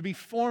 To be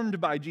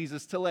formed by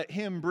Jesus, to let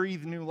him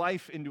breathe new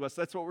life into us.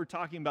 That's what we're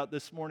talking about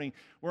this morning.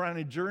 We're on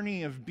a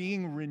journey of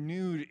being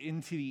renewed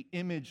into the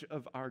image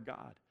of our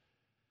God.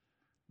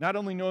 Not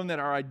only knowing that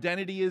our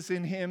identity is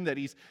in him, that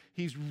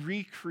he's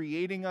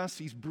recreating us,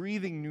 he's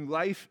breathing new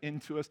life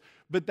into us,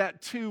 but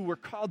that too, we're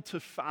called to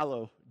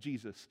follow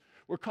Jesus.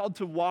 We're called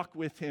to walk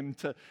with him,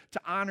 to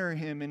honor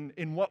him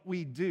in what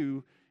we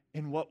do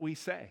and what we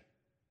say.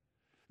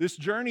 This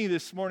journey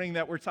this morning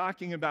that we're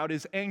talking about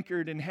is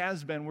anchored and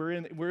has been.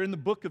 We're in the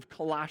book of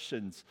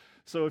Colossians.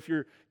 So if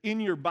you're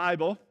in your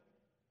Bible,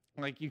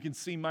 like you can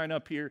see mine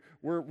up here,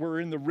 we're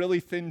in the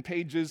really thin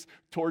pages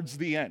towards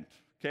the end.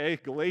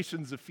 Okay,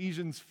 Galatians,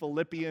 Ephesians,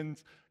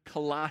 Philippians,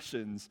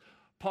 Colossians.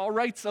 Paul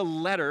writes a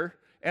letter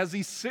as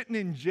he's sitting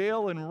in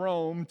jail in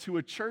Rome to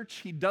a church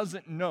he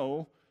doesn't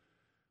know,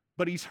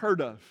 but he's heard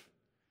of.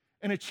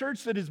 And a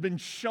church that has been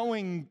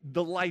showing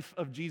the life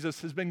of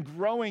Jesus, has been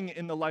growing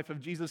in the life of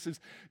Jesus, is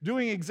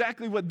doing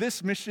exactly what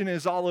this mission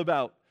is all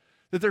about.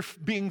 That they're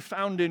being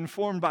found and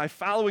formed by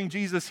following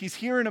Jesus. He's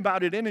hearing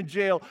about it in a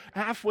jail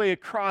halfway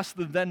across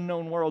the then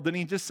known world. And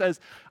he just says,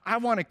 I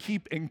want to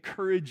keep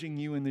encouraging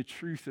you in the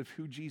truth of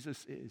who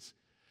Jesus is.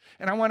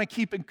 And I want to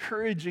keep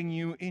encouraging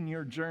you in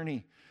your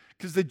journey.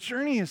 Because the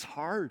journey is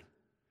hard.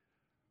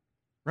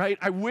 Right?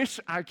 I wish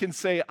I can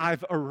say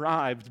I've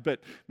arrived, but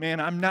man,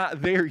 I'm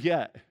not there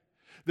yet.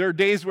 There are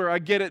days where I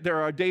get it.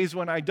 There are days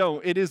when I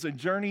don't. It is a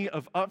journey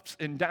of ups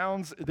and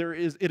downs.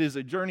 It is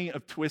a journey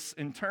of twists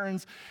and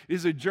turns. It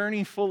is a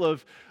journey full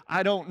of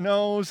I don't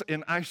knows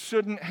and I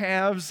shouldn't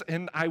haves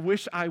and I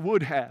wish I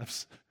would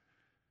haves.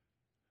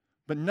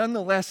 But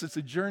nonetheless, it's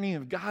a journey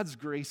of God's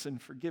grace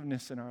and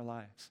forgiveness in our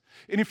lives.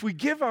 And if we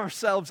give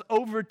ourselves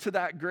over to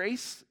that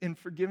grace and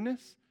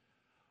forgiveness,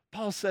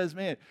 Paul says,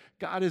 man,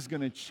 God is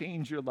going to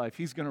change your life.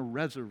 He's going to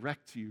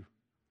resurrect you.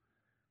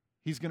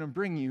 He's going to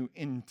bring you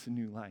into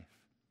new life.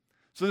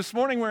 So this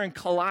morning we're in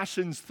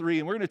Colossians 3,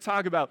 and we're going to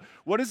talk about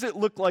what does it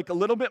look like a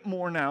little bit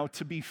more now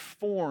to be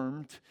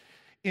formed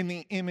in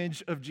the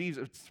image of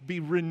Jesus, to be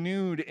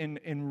renewed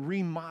and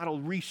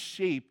remodeled,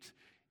 reshaped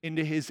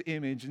into his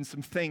image, and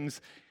some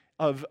things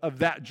of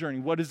that journey.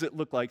 What does it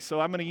look like?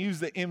 So I'm going to use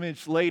the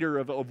image later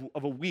of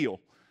a wheel,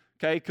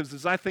 okay? Because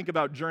as I think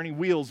about journey,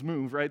 wheels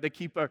move, right? They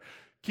keep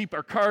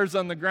our cars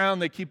on the ground,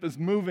 they keep us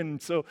moving.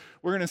 So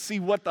we're going to see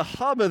what the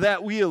hub of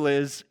that wheel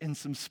is and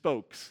some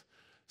spokes.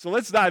 So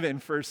let's dive in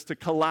first to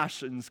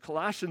Colossians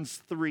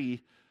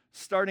 3,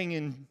 starting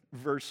in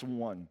verse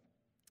 1.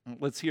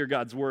 Let's hear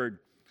God's word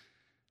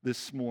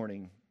this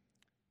morning.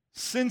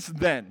 Since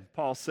then,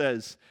 Paul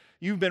says,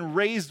 you've been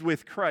raised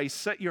with Christ.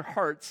 Set your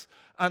hearts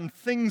on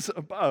things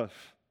above,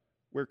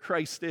 where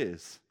Christ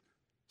is,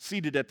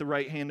 seated at the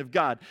right hand of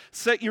God.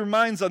 Set your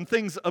minds on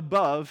things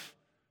above,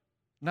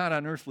 not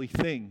on earthly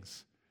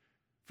things.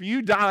 For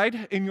you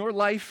died, and your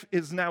life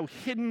is now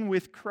hidden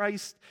with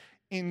Christ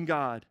in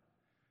God.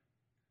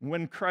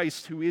 When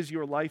Christ, who is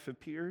your life,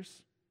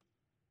 appears,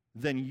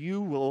 then you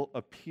will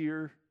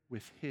appear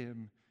with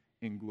him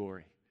in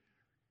glory.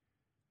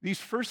 These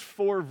first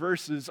 4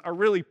 verses are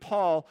really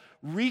Paul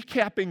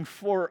recapping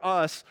for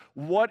us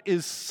what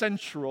is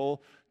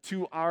central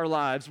to our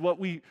lives,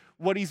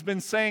 what he's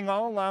been saying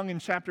all along in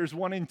chapters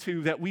 1 and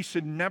 2 that we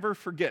should never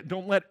forget.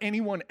 Don't let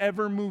anyone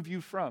ever move you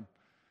from.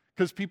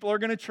 Because people are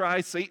going to try,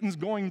 Satan's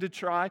going to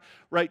try,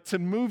 right, to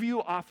move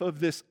you off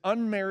of this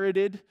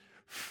unmerited,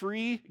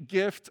 free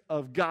gift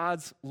of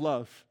God's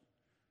love.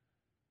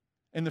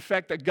 And the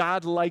fact that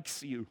God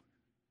likes you,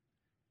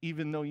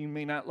 even though you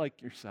may not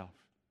like yourself.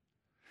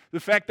 The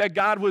fact that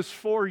God was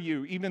for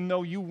you, even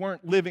though you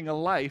weren't living a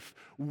life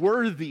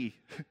worthy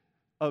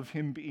of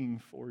him being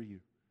for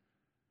you.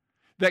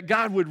 That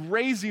God would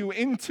raise you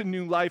into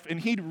new life and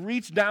he'd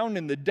reach down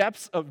in the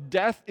depths of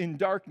death and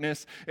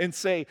darkness and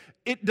say,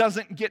 it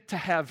doesn't get to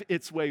have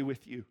its way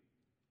with you.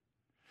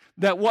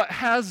 That what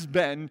has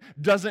been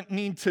doesn't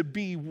need to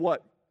be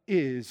what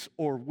is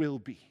or will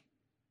be.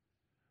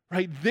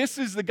 Right? This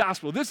is the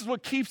gospel. This is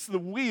what keeps the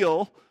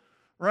wheel,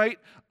 right,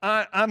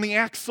 on the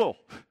axle.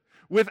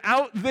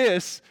 Without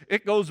this,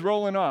 it goes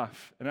rolling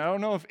off. And I don't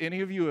know if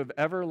any of you have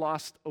ever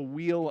lost a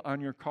wheel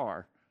on your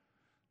car.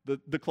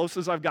 The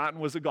closest I've gotten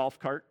was a golf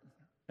cart,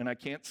 and I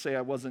can't say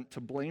I wasn't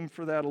to blame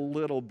for that a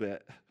little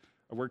bit.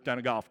 I worked on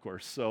a golf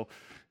course, so,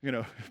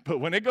 but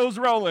when it goes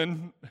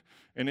rolling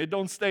and it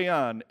don't stay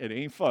on, it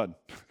ain't fun.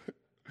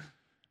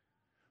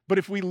 But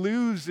if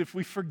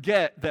we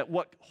forget that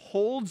what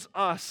holds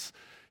us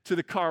to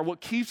the car,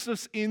 what keeps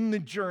us in the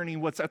journey,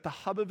 what's at the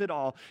hub of it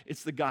all,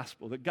 it's the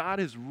gospel, that God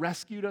has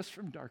rescued us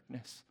from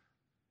darkness,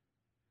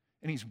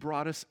 and he's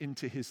brought us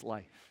into his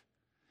life.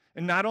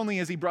 And not only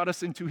has he brought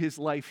us into his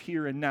life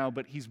here and now,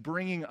 but he's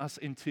bringing us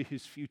into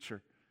his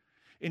future,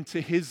 into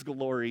his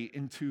glory,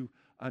 into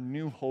a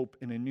new hope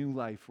and a new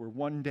life where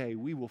one day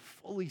we will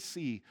fully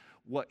see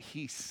what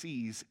he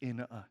sees in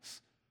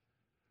us.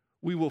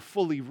 We will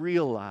fully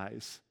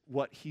realize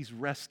what he's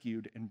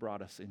rescued and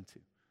brought us into.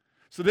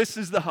 So this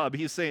is the hub.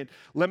 He's saying,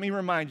 let me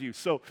remind you.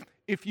 So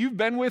if you've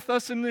been with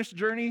us in this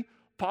journey,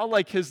 Paul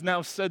has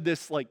now said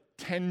this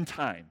 10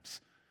 times,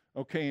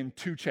 okay, in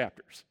 2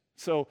 chapters.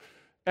 So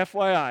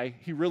FYI,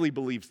 he really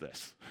believes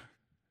this.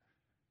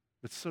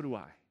 But so do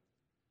I.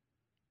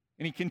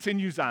 And he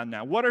continues on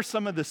now. What are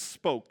some of the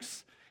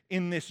spokes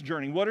in this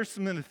journey? What are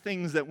some of the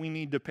things that we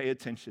need to pay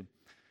attention?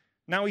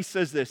 Now he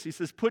says this. He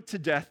says, put to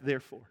death,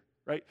 therefore,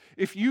 right?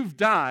 If you've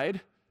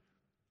died,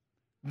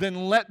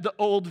 then let the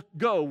old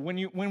go.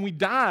 When we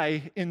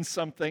die in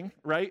something,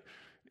 right,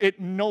 it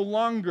no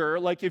longer,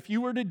 like if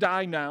you were to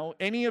die now,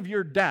 any of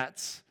your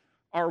debts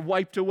are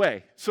wiped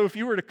away. So if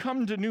you were to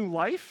come to new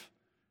life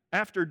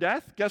after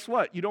death, guess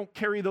what? You don't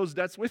carry those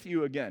debts with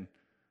you again.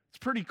 It's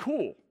pretty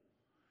cool.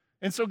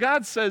 And so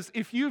God says,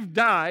 if you've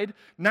died,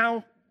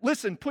 now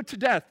listen, put to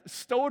death,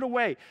 stow it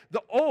away.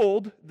 The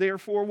old,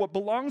 therefore, what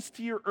belongs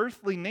to your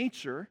earthly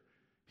nature,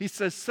 he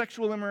says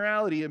sexual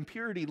immorality,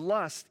 impurity,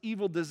 lust,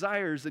 evil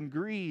desires, and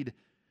greed,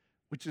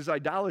 which is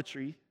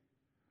idolatry,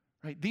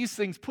 right? These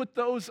things, put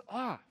those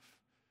off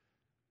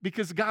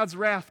because God's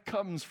wrath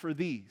comes for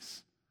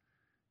these.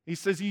 He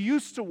says you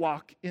used to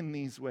walk in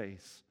these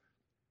ways,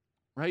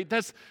 right?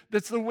 That's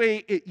the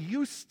way it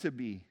used to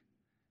be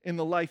in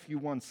the life you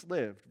once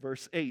lived.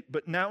 Verse 8,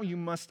 but now you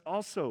must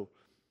also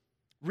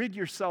rid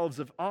yourselves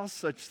of all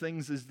such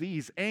things as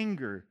these: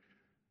 anger,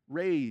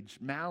 rage,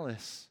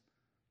 malice,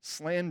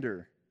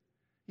 slander,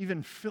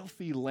 even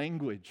filthy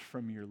language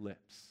from your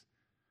lips.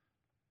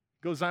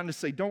 Goes on to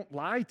say, don't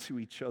lie to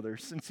each other,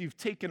 since you've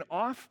taken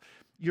off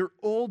your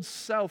old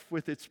self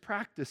with its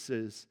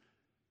practices,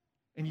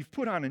 and you've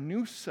put on a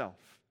new self,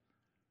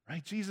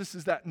 right? Jesus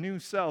is that new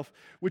self,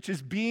 which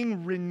is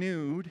being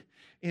renewed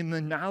in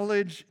the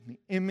knowledge and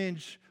the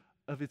image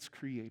of its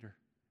creator.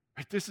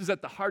 Right? This is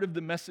at the heart of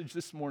the message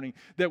this morning,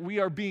 that we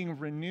are being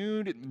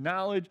renewed in the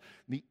knowledge,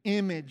 the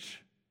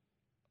image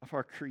of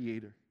our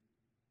creator.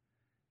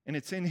 And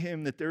it's in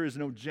him that there is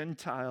no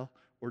Gentile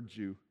or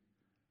Jew,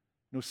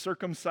 no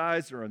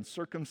circumcised or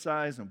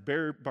uncircumcised,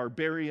 no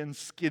barbarian,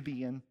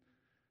 Scythian,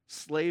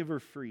 slave or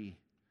free,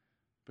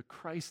 but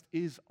Christ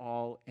is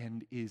all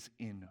and is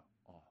in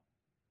all.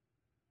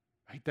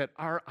 Right? That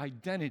our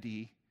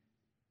identity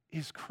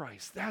is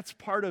Christ. That's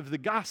part of the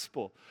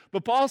gospel.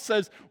 But Paul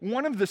says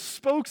one of the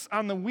spokes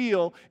on the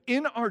wheel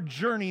in our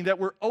journey that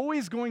we're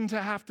always going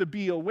to have to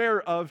be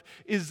aware of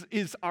is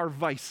our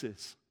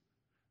vices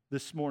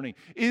this morning,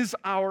 is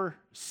our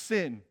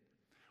sin.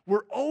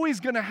 We're always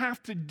going to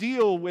have to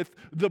deal with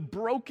the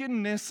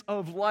brokenness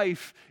of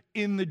life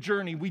in the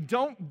journey. We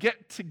don't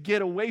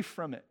get away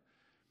from it.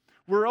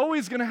 We're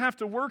always going to have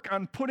to work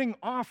on putting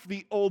off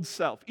the old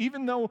self.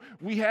 Even though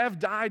we have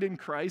died in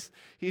Christ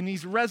and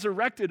he's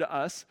resurrected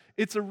us,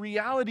 it's a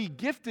reality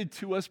gifted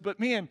to us. But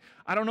man,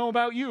 I don't know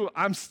about you,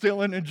 I'm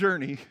still in a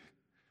journey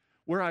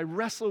where I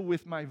wrestle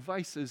with my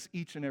vices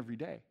each and every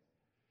day.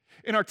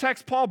 In our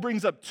text, Paul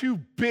brings up two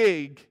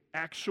big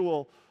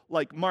actual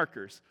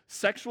markers: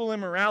 sexual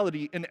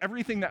immorality and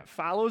everything that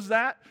follows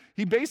that.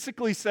 He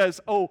basically says,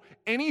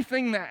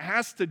 anything that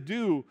has to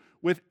do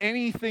with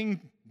anything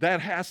that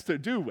has to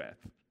do with.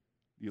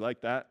 You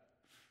like that?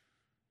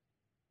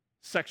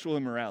 Sexual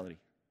immorality.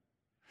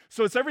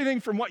 So it's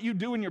everything from what you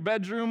do in your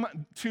bedroom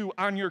to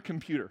on your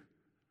computer,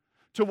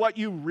 to what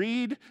you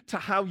read, to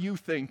how you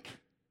think,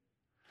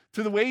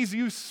 to the ways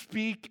you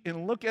speak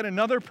and look at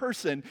another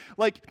person.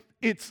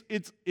 It's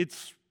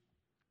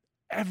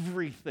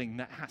everything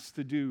that has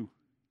to do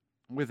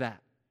with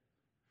that.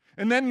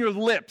 And then your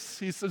lips.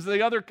 He says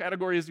the other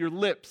category is your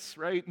lips,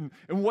 right? And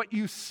what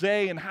you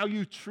say and how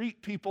you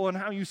treat people and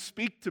how you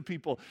speak to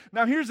people.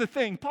 Now here's the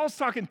thing. Paul's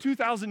talking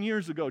 2,000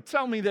 years ago.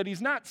 Tell me that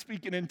he's not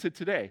speaking into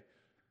today.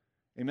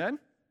 Amen?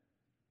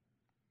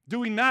 Do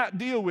we not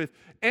deal with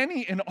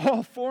any and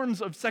all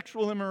forms of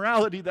sexual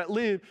immorality that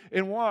live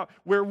and walk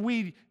where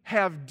we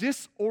have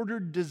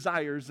disordered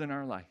desires in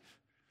our life?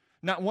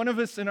 Not one of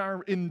us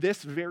in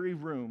this very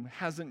room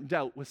hasn't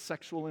dealt with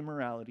sexual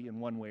immorality in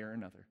one way or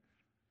another.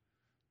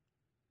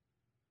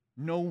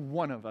 No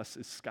one of us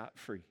is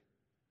scot-free.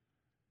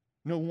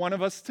 No one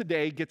of us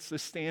today gets to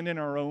stand in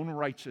our own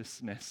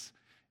righteousness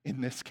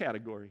in this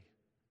category.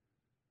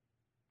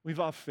 We've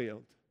all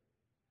failed.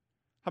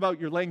 How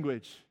about your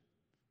language?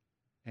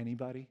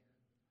 Anybody?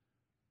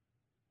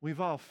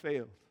 We've all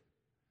failed.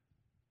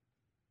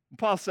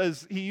 Paul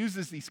says he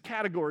uses these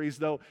categories,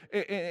 though,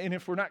 and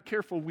if we're not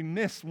careful, we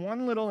miss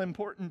one little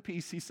important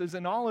piece. He says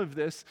in all of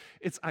this,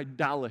 it's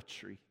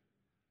idolatry.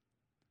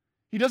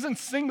 He doesn't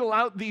single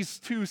out these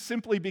two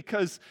simply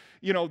because,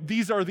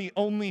 these are the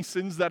only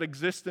sins that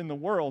exist in the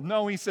world.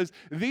 No, he says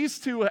these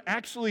two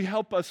actually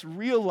help us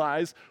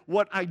realize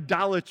what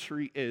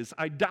idolatry is.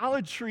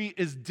 Idolatry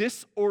is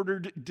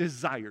disordered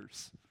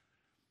desires.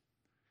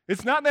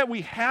 It's not that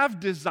we have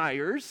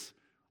desires.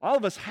 All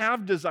of us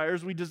have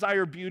desires. We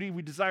desire beauty.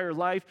 We desire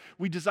life.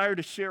 We desire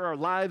to share our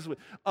lives with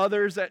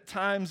others at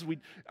times.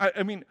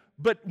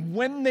 But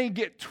when they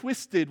get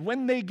twisted,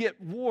 when they get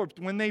warped,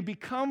 when they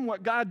become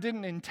what God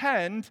didn't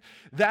intend,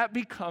 that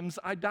becomes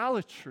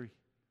idolatry.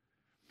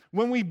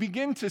 When we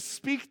begin to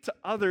speak to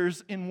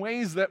others in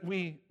ways that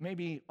we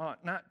maybe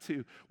ought not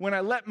to, when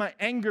I let my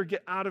anger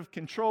get out of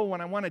control,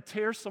 when I want to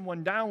tear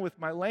someone down with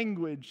my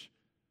language,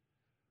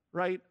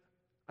 right?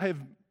 I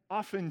have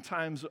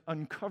oftentimes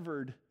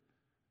uncovered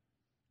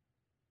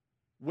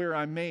where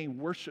I may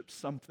worship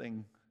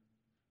something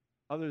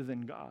other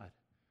than God,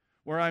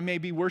 where I may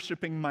be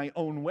worshiping my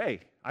own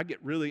way. I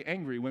get really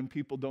angry when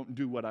people don't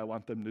do what I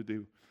want them to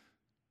do.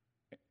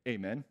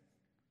 Amen?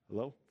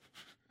 Hello?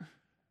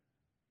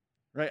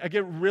 right? I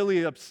get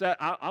really upset.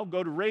 I'll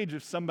go to rage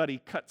if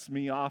somebody cuts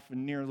me off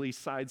and nearly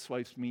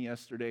sideswipes me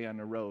yesterday on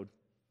the road.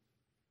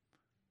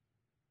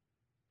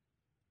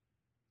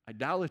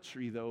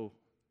 Idolatry, though,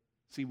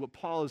 see, what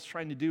Paul is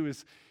trying to do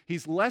is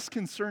he's less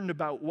concerned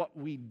about what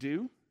we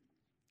do,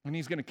 and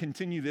he's going to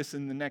continue this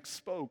in the next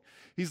spoke.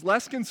 He's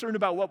less concerned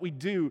about what we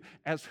do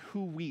as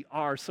who we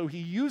are. So he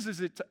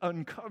uses it to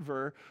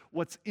uncover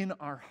what's in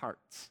our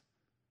hearts.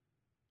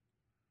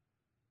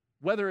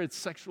 Whether it's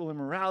sexual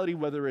immorality,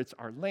 whether it's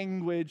our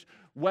language,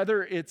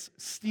 whether it's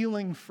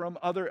stealing from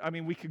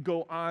we could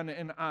go on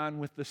and on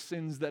with the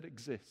sins that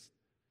exist.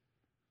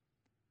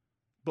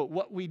 But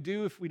what we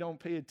do if we don't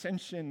pay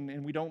attention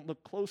and we don't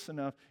look close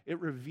enough, it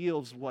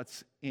reveals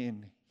what's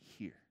in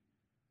here.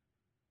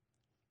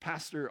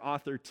 Pastor,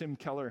 author Tim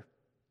Keller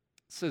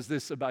says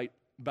this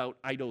about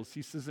idols.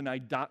 He says an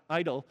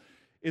idol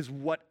is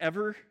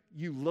whatever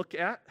you look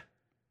at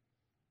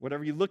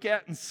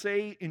and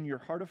say in your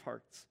heart of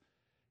hearts.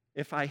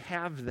 If I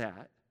have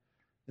that,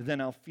 then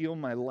I'll feel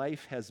my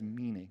life has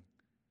meaning.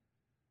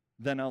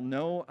 Then I'll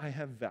know I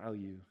have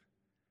value.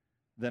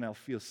 Then I'll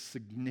feel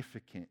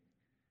significant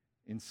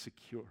and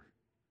secure.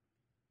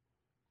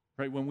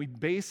 Right? When we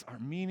base our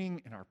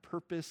meaning and our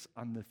purpose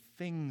on the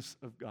things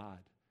of God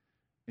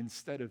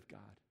instead of God.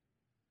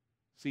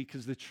 See,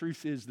 because the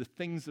truth is, the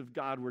things of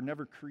God were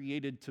never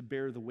created to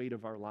bear the weight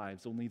of our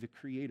lives. Only the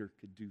Creator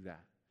could do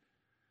that.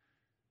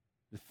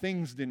 The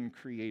things didn't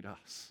create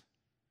us.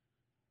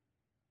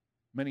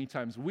 Many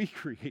times we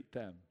create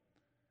them,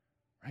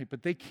 right?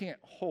 But they can't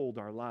hold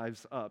our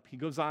lives up. He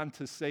goes on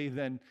to say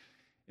then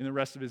in the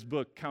rest of his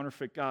book,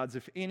 Counterfeit Gods,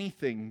 if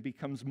anything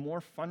becomes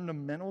more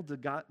fundamental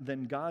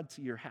than God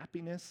to your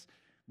happiness,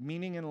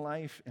 meaning in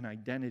life, and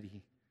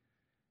identity,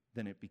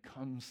 then it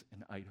becomes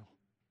an idol.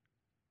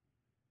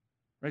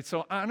 Right?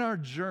 So on our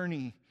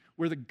journey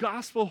where the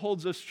gospel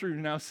holds us true,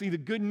 now see, the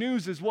good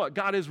news is what?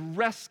 God has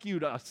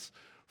rescued us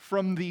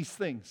from these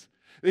things.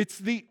 It's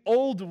the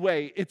old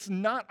way. It's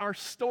not our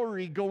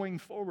story going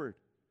forward.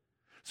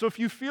 So if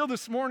you feel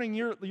this morning,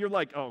 you're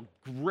like, oh,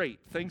 great.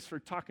 Thanks for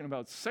talking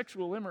about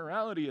sexual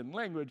immorality and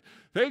language.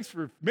 Thanks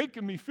for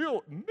making me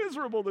feel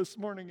miserable this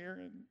morning,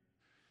 Aaron.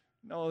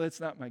 No, that's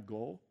not my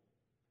goal.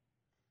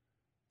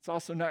 It's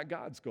also not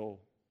God's goal.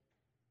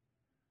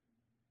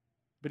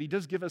 But he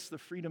does give us the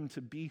freedom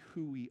to be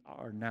who we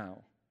are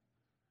now,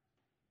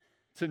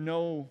 to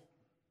know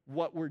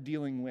what we're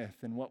dealing with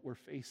and what we're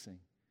facing.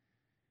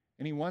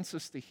 And he wants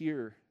us to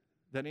hear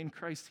that in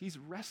Christ, he's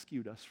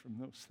rescued us from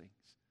those things.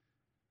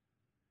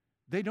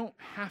 They don't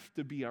have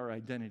to be our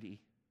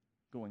identity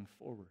going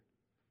forward.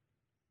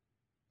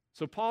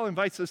 So Paul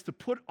invites us to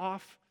put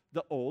off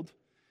the old,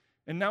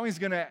 and now he's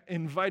going to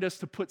invite us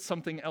to put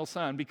something else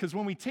on. Because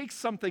when we take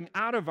something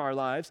out of our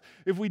lives,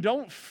 if we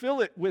don't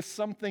fill it with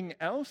something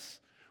else,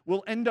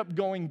 we'll end up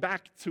going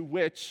back to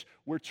which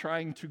we're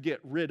trying to get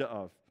rid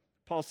of.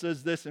 Paul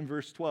says this in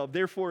verse 12,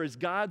 therefore, as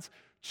God's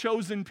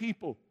chosen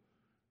people,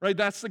 right?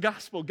 That's the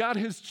gospel. God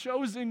has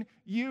chosen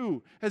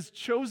you, has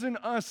chosen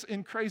us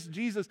in Christ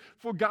Jesus.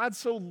 For God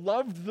so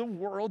loved the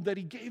world that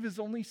he gave his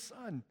only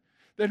Son,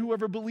 that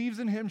whoever believes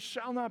in him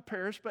shall not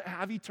perish but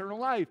have eternal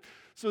life.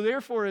 So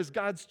therefore, as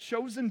God's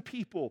chosen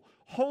people,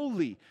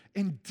 holy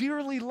and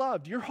dearly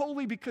loved, you're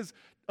holy because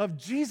of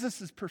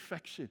Jesus'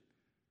 perfection.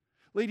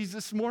 Ladies,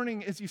 this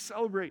morning as you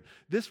celebrate,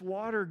 this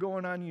water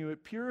going on you,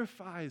 it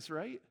purifies,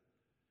 right?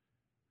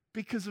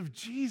 Because of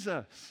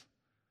Jesus.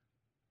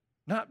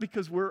 Not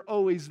because we're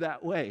always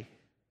that way,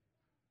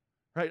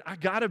 right? I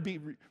got to be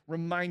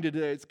reminded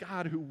that it's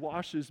God who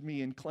washes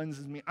me and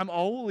cleanses me. I'm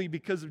holy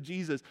because of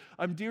Jesus.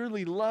 I'm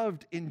dearly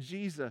loved in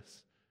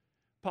Jesus.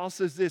 Paul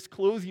says this,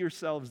 clothe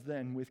yourselves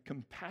then with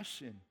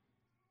compassion,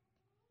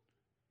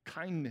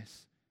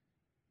 kindness,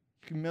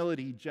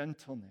 humility,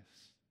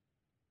 gentleness,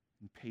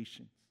 and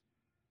patience.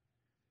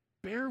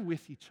 Bear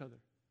with each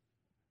other.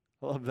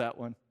 I love that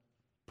one.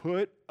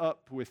 Put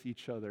up with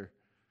each other.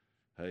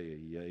 Hey,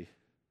 hey, hey.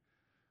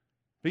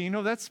 But you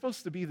know, that's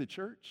supposed to be the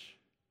church.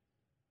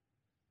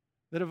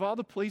 That of all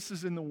the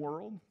places in the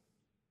world,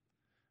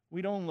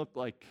 we don't look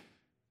like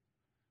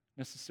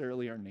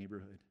necessarily our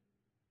neighborhood,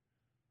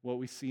 what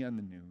we see on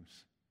the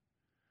news.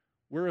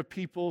 We're a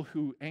people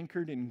who,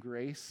 anchored in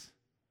grace,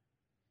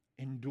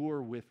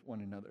 endure with one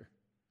another,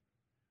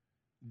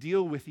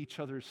 deal with each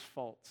other's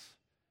faults,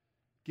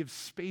 give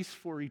space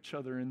for each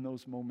other in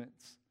those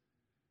moments.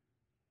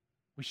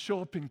 We show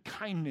up in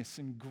kindness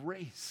and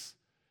grace,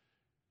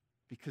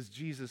 because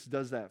Jesus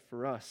does that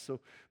for us.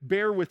 So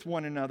bear with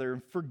one another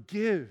and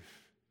forgive.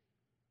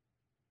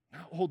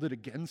 Not hold it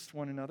against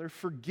one another.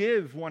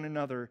 Forgive one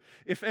another.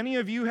 If any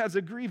of you has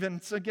a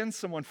grievance against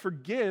someone,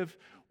 forgive.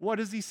 What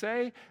does he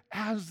say?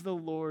 As the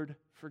Lord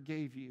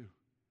forgave you.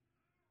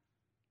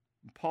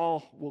 And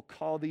Paul will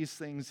call these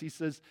things, he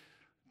says,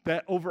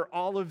 that over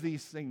all of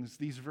these things,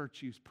 these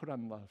virtues, put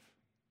on love.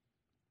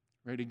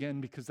 Right,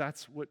 again, because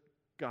that's what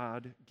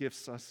God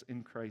gifts us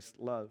in Christ,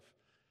 love.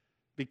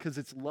 Because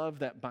it's love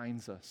that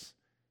binds us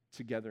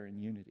together in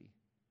unity.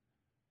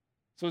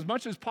 So as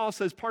much as Paul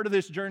says part of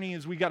this journey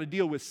is we got to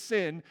deal with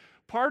sin,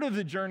 part of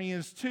the journey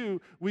is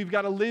too, we've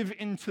got to live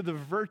into the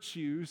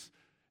virtues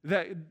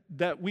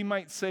that we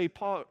might say,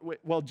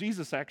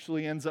 Jesus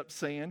actually ends up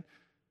saying,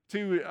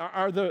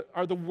 are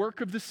the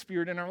work of the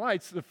Spirit in our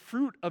lives, the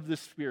fruit of the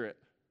Spirit,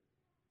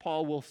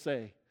 Paul will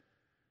say.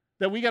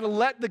 That we got to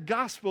let the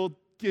gospel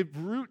give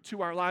root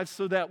to our lives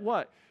so that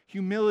what?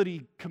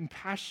 Humility,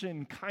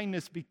 compassion,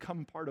 kindness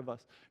become part of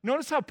us.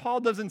 Notice how Paul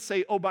doesn't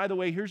say, oh, by the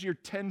way, here's your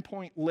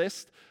 10-point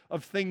list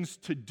of things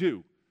to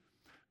do.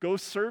 Go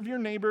serve your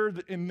neighbor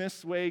in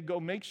this way. Go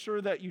make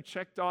sure that you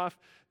checked off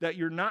that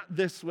you're not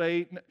this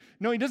way.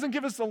 No, he doesn't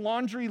give us a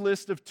laundry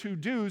list of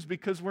to-dos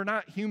because we're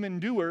not human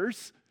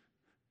doers.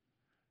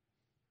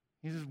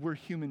 He says we're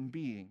human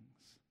beings.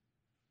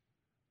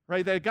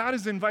 Right? That God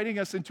is inviting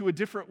us into a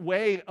different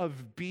way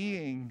of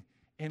being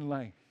in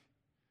life.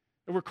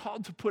 That we're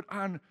called to put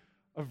on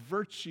a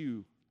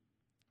virtue.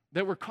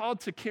 That we're called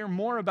to care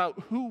more about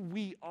who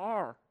we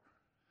are.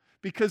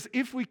 Because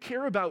if we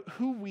care about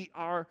who we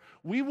are,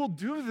 we will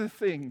do the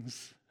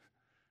things.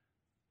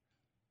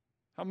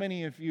 How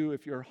many of you,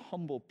 if you're a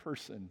humble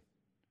person,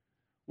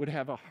 would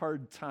have a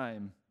hard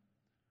time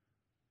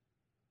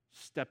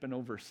stepping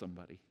over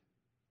somebody,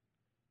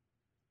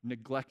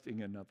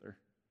 neglecting another?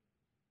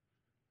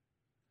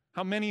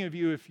 How many of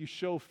you, if you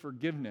show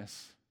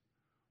forgiveness,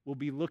 will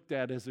be looked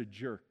at as a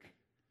jerk?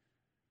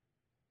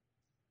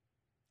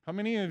 How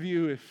many of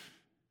you, if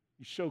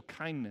you show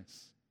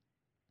kindness,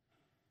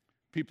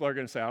 people are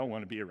going to say, I don't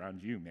want to be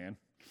around you, man.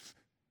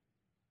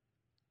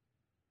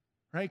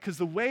 Right? Because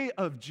the way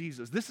of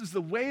Jesus, this is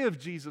the way of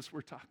Jesus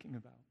we're talking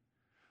about.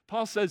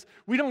 Paul says,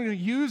 we don't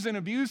use and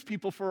abuse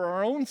people for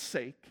our own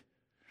sake.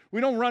 We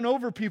don't run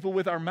over people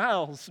with our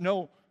mouths.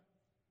 No,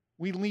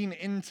 we lean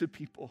into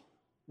people.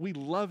 We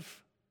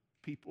love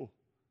people.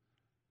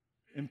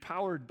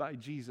 Empowered by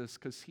Jesus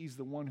because he's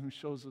the one who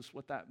shows us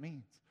what that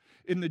means.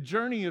 In the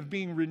journey of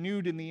being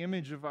renewed in the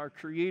image of our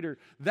Creator,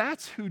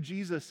 that's who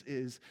Jesus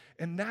is,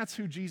 and that's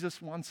who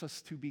Jesus wants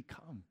us to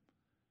become.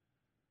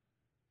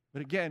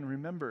 But again,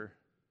 remember,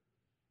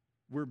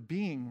 we're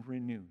being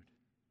renewed,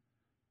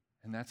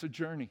 and that's a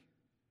journey.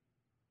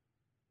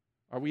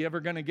 Are we ever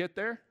going to get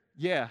there?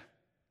 Yeah.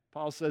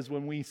 Paul says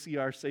when we see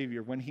our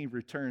Savior, when he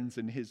returns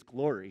in his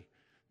glory,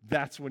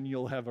 that's when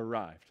you'll have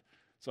arrived.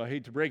 So I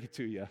hate to break it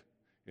to you,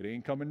 it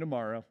ain't coming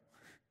tomorrow.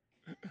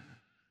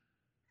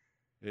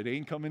 It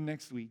ain't coming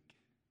next week.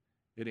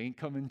 It ain't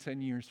coming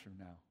 10 years from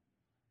now.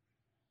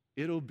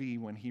 It'll be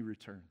when he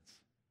returns.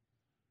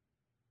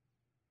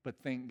 But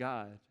thank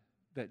God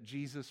that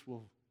Jesus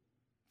will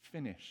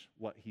finish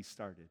what he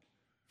started.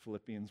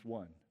 Philippians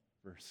 1,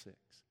 verse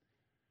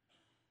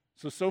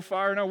 6. So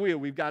far in our wheel,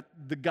 we've got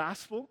the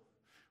gospel.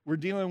 We're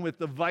dealing with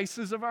the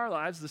vices of our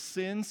lives, the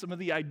sins, some of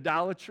the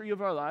idolatry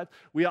of our lives.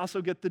 We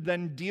also get to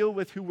then deal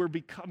with who we're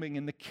becoming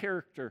and the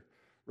character,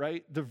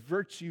 right? The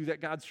virtue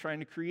that God's trying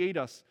to create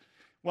us.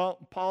 Well,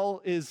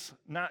 Paul is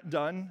not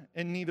done,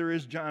 and neither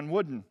is John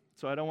Wooden.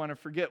 So I don't want to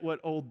forget what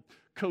old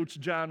coach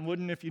John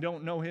Wooden, if you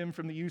don't know him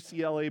from the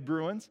UCLA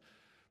Bruins.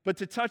 But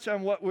to touch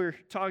on what we're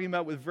talking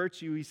about with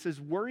virtue, he says,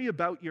 worry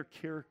about your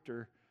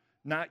character,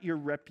 not your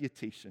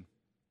reputation.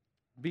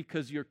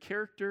 Because your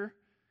character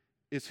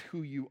is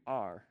who you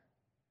are,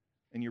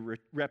 and your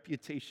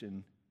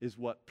reputation is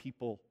what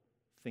people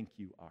think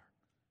you are.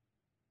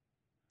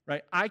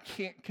 Right? I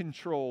can't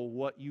control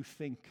what you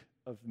think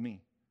of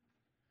me,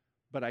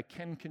 but I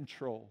can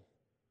control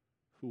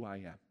who I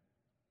am.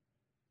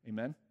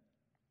 Amen?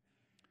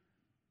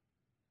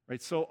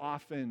 Right? So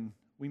often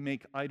we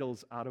make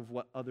idols out of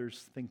what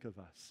others think of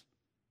us.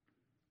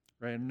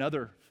 Right?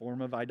 Another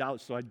form of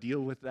idolatry, so I deal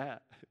with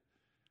that.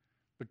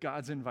 But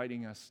God's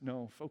inviting us,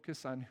 no,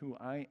 focus on who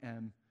I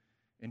am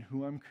and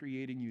who I'm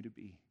creating you to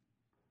be.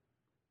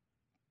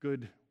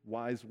 Good,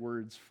 wise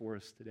words for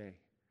us today.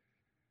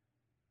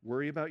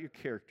 Worry about your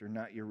character,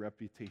 not your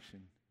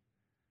reputation.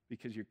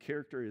 Because your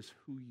character is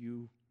who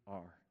you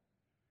are.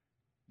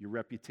 Your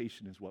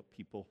reputation is what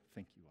people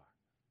think you are.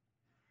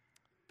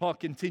 Paul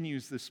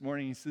continues this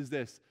morning. He says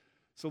this,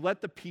 so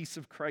let the peace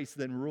of Christ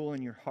then rule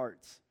in your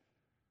hearts.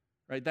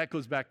 Right? That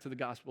goes back to the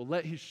gospel.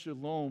 Let his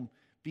shalom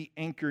be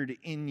anchored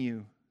in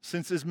you.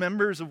 Since as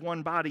members of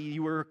one body,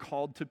 you are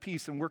called to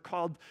peace, and we're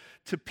called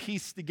to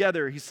peace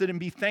together. He said, and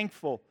be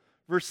thankful.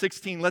 Verse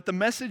 16, let the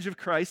message of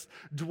Christ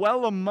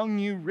dwell among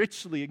you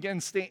richly. Again,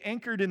 stay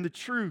anchored in the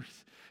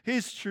truth,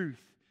 his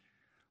truth.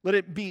 Let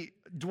it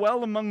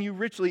dwell among you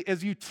richly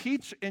as you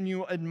teach and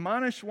you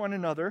admonish one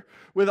another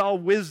with all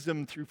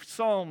wisdom through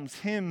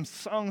psalms, hymns,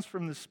 songs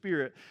from the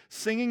Spirit,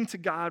 singing to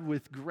God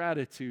with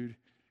gratitude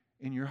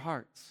in your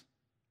hearts.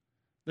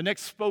 The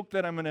next spoke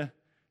that I'm going to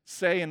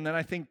say, and that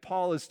I think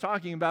Paul is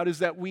talking about, is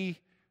that we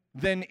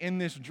then in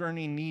this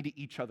journey need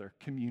each other,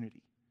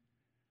 community.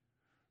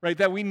 Right,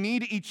 that we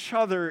need each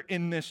other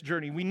in this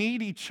journey. We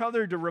need each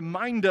other to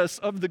remind us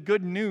of the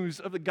good news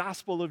of the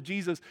gospel of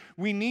Jesus.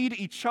 We need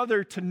each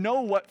other to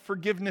know what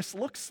forgiveness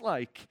looks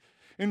like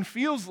and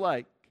feels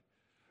like.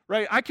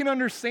 right? I can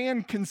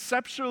understand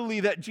conceptually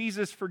that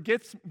Jesus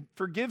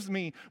forgives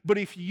me, but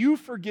if you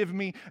forgive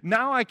me,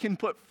 now I can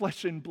put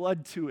flesh and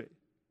blood to it.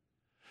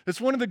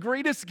 It's one of the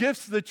greatest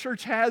gifts the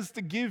church has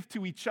to give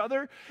to each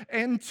other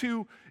and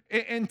to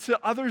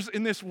others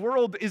in this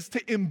world is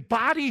to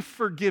embody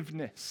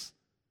forgiveness,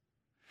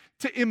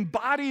 to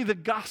embody the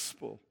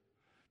gospel,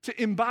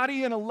 to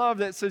embody in a love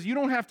that says you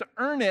don't have to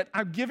earn it,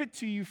 I give it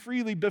to you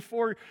freely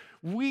before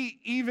we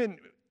even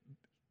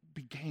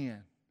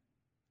began.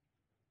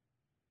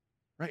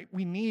 Right?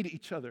 We need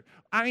each other.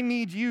 I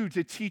need you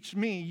to teach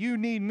me. You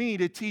need me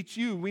to teach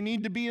you. We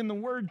need to be in the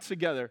Word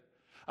together.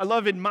 I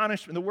love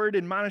admonishment. The word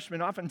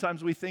admonishment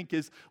oftentimes we think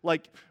is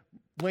like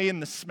laying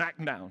the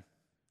smack down,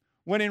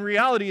 when in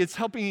reality it's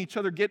helping each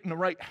other get in the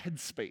right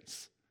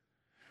headspace.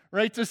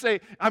 Right? To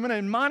say, I'm going to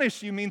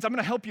admonish you means I'm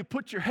going to help you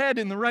put your head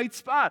in the right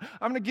spot.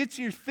 I'm going to get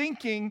your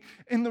thinking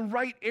in the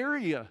right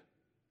area.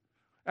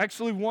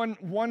 Actually,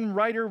 one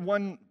writer,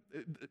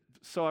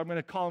 so I'm going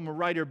to call him a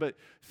writer, but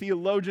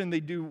theologian, they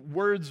do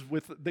words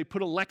they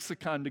put a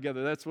lexicon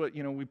together. That's what,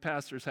 we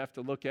pastors have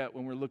to look at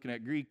when we're looking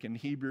at Greek and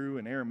Hebrew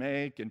and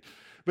Aramaic.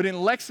 But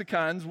in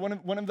lexicons, one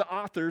of the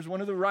authors,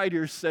 one of the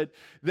writers said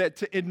that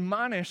to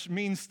admonish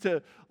means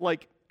to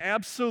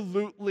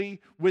absolutely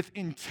with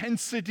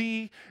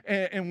intensity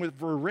and with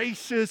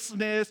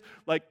voraciousness,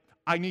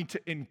 I need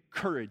to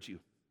encourage you.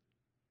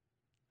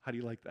 How do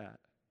you like that?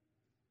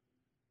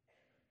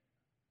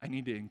 I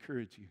need to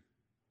encourage you.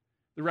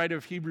 The writer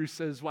of Hebrews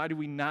says, why do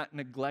we not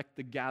neglect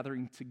the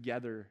gathering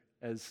together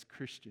as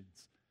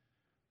Christians?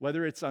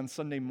 Whether it's on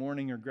Sunday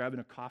morning or grabbing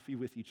a coffee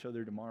with each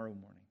other tomorrow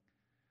morning.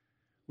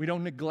 We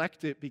don't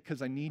neglect it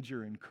because I need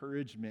your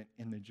encouragement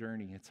in the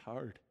journey. It's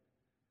hard.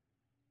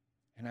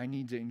 And I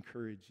need to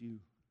encourage you.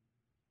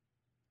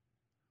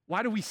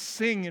 Why do we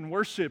sing and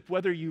worship,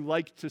 whether you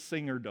like to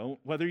sing or don't?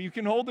 Whether you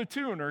can hold a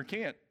tune or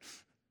can't?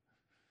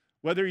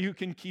 Whether you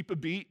can keep a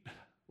beat,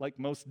 like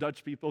most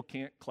Dutch people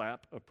can't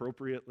clap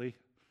appropriately.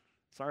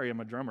 Sorry, I'm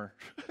a drummer.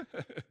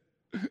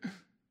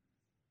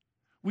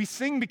 We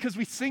sing because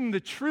we sing the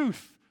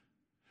truth.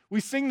 We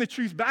sing the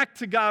truth back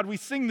to God. We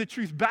sing the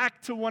truth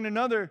back to one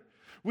another.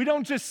 We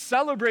don't just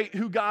celebrate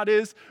who God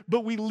is,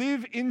 but we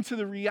live into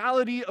the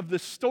reality of the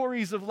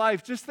stories of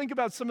life. Just think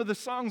about some of the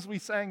songs we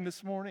sang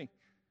this morning.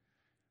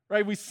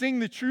 Right? We sing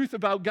the truth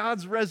about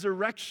God's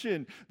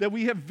resurrection, that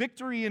we have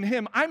victory in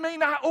Him. I may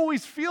not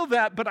always feel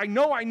that, but I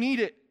know I need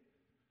it.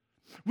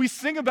 We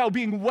sing about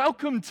being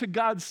welcome to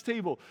God's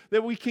table,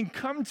 that we can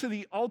come to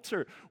the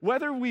altar,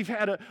 whether we've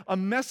had a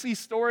messy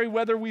story,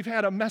 whether we've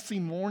had a messy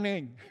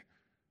morning.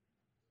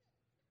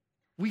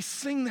 We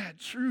sing that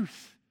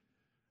truth,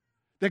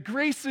 that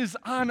grace is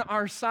on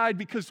our side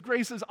because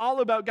grace is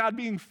all about God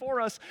being for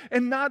us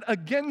and not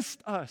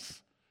against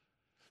us.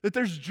 That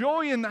there's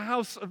joy in the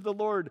house of the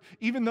Lord,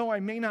 even though I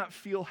may not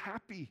feel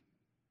happy.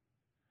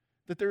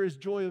 That there is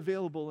joy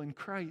available in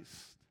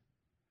Christ.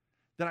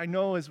 That I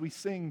know as we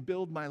sing,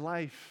 build my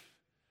life,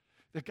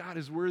 that God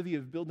is worthy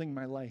of building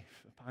my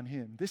life upon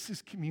Him. This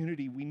is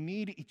community. We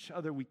need each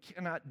other. We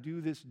cannot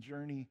do this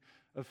journey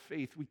of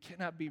faith. We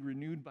cannot be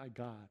renewed by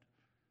God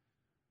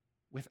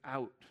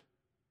without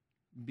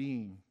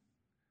being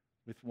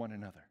with one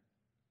another.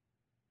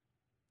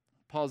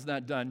 Paul's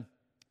not done.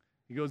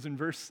 He goes in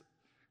verse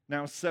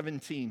now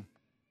 17. He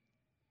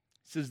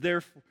says,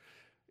 therefore,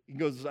 he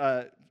goes,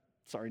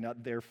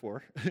 not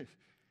therefore,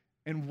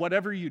 and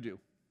whatever you do,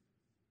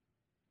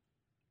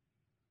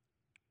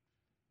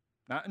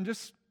 not in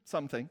just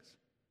some things,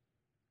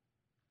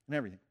 and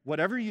everything.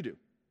 Whatever you do,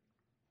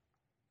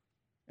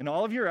 in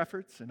all of your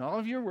efforts, in all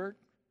of your work,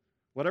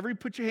 whatever you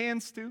put your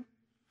hands to,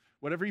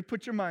 whatever you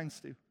put your minds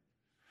to,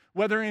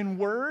 whether in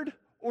word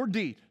or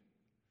deed,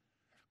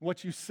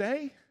 what you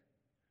say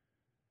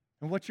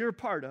and what you're a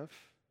part of,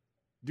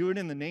 do it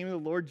in the name of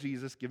the Lord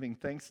Jesus, giving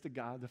thanks to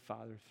God the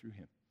Father through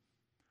Him.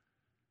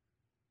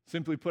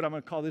 Simply put, I'm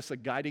going to call this a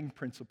guiding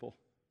principle.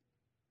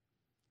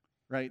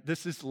 Right?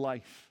 This is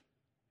life.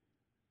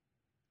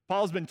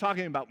 Paul's been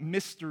talking about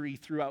mystery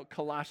throughout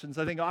Colossians.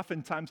 I think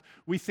oftentimes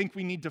we think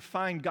we need to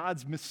find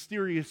God's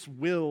mysterious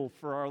will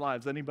for our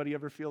lives. Anybody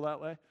ever feel that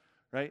way?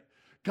 Right?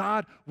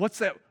 God, what's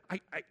that?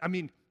 I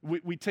mean,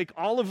 we take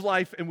all of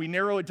life and we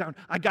narrow it down.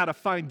 I got to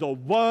find the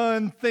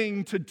one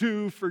thing to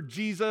do for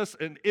Jesus,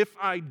 and if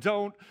I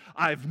don't,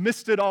 I've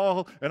missed it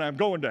all, and I'm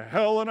going to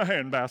hell in a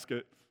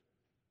handbasket.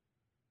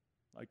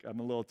 Like, I'm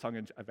a little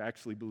tongue-in-cheek. I've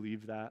actually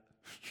believed that.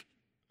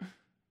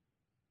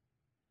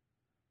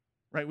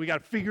 Right? We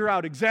got to figure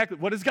out exactly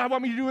what does God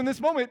want me to do in this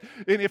moment,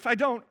 and if I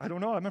don't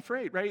know, I'm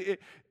afraid, right?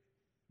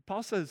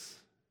 Paul says,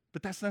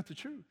 but that's not the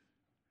truth.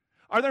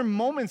 Are there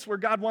moments where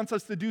God wants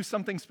us to do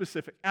something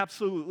specific?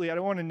 Absolutely. I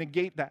don't want to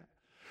negate that.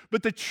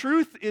 But the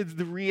truth is,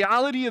 the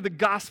reality of the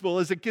gospel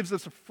is it gives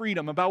us a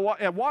freedom.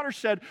 At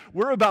Watershed,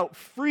 we're about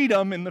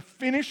freedom in the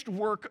finished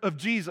work of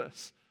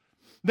Jesus.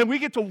 Then we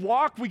get to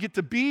walk, we get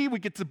to be, we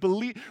get to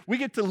believe, we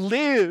get to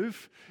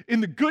live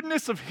in the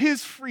goodness of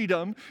His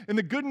freedom, in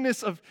the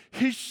goodness of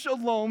His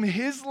shalom,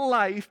 His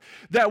life,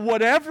 that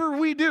whatever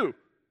we do,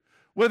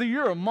 Whether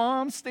you're a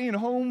mom staying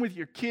home with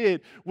your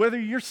kid, whether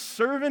you're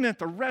serving at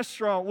the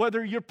restaurant,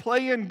 whether you're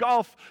playing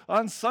golf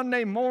on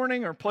Sunday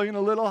morning or playing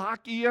a little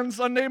hockey on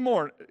Sunday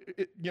morning,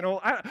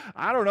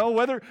 I don't know,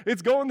 whether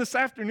it's going this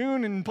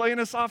afternoon and playing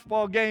a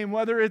softball game,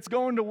 whether it's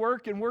going to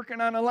work and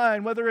working on a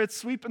line, whether it's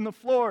sweeping the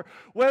floor,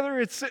 whether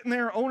it's sitting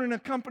there owning a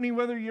company,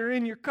 whether you're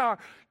in your car.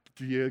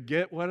 Do you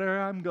get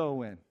where I'm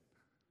going?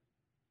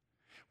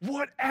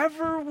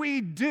 Whatever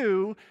we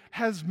do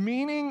has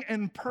meaning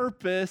and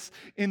purpose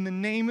in the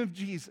name of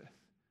Jesus.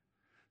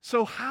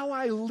 So how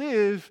I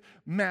live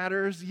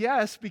matters,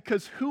 yes,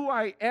 because who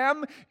I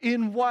am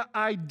in what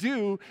I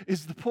do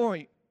is the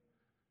point.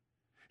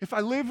 If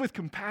I live with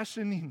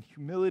compassion and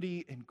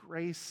humility and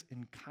grace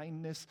and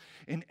kindness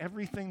in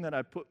everything that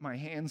I put my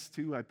hands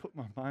to, I put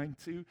my mind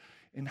to,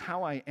 in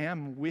how I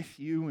am with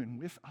you and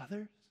with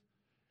others,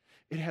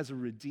 it has a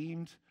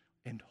redeemed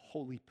and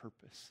holy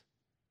purpose.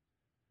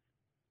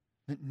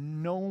 That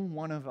no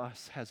one of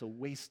us has a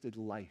wasted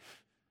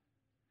life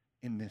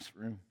in this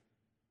room.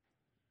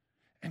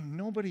 And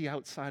nobody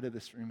outside of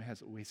this room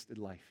has a wasted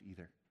life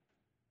either.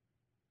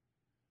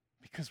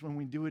 Because when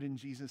we do it in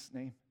Jesus'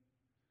 name,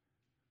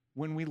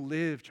 when we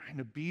live trying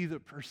to be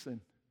the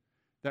person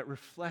that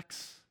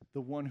reflects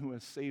the one who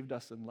has saved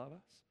us and loved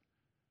us,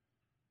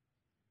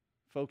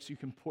 folks, you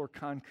can pour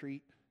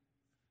concrete,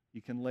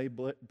 you can lay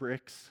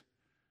bricks,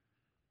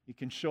 you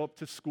can show up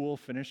to school,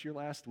 finish your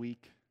last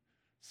week.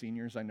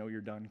 Seniors, I know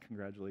you're done.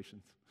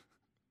 Congratulations.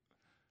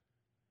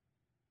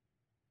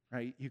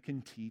 Right? You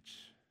can teach.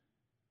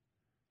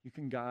 You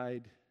can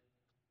guide.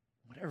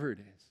 Whatever it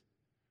is.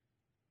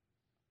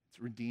 It's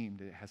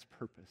redeemed. It has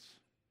purpose.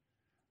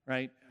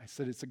 Right? I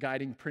said it's a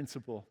guiding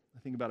principle. I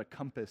think about a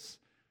compass.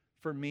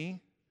 For me,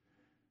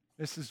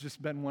 this has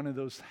just been one of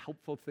those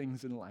helpful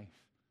things in life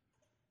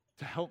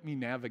to help me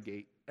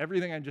navigate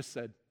everything I just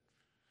said.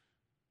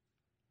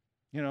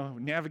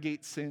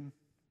 Navigate sin,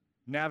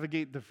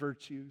 navigate the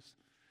virtues,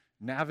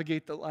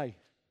 navigate the life,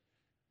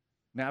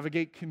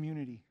 navigate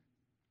community.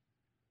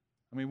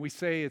 I mean, we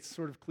say it's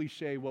sort of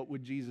cliche, what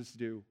would Jesus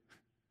do?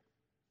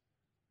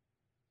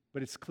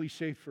 But it's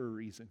cliche for a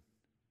reason.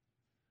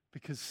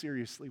 Because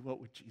seriously, what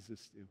would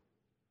Jesus do?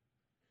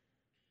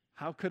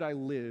 How could I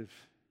live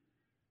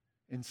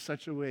in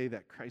such a way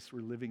that Christ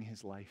were living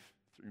his life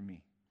through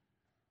me,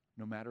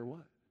 no matter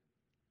what?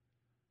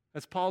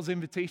 That's Paul's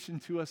invitation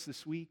to us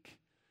this week.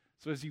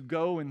 So as you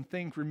go and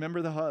think,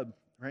 remember the hub,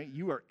 right?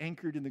 You are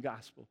anchored in the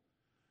gospel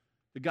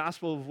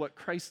of what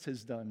Christ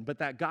has done. But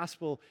that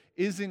gospel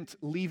isn't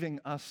leaving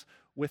us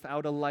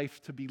without a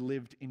life to be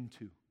lived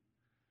into.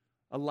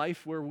 A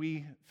life where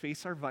we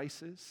face our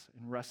vices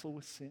and wrestle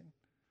with sin.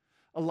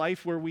 A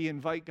life where we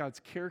invite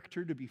God's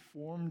character to be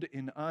formed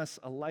in us.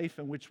 A life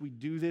in which we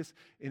do this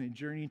in a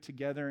journey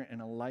together,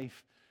 and a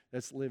life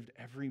that's lived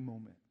every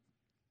moment.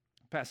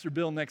 Pastor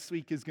Bill next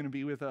week is going to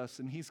be with us,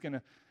 and he's going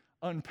to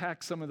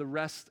unpack some of the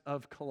rest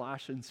of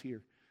Colossians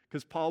here.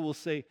 Because Paul will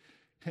say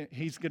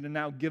he's going to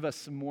now give us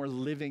some more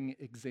living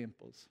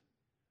examples.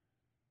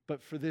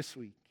 But for this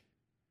week,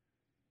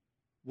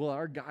 will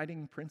our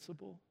guiding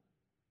principle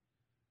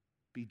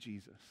be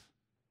Jesus?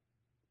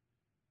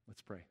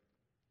 Let's pray.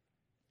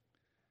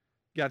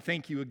 God,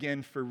 thank you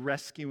again for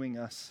rescuing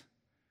us,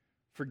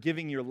 for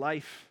giving your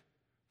life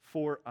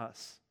for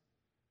us.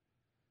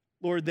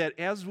 Lord, that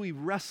as we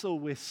wrestle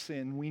with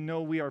sin, we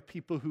know we are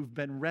people who've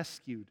been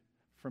rescued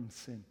from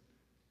sin.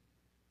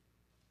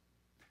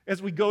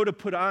 As we go to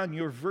put on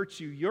your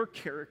virtue, your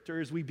character,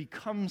 as we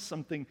become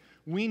something,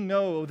 we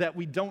know that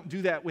we don't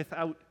do that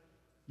without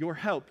your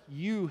help.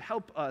 You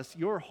help us.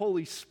 Your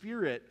Holy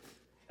Spirit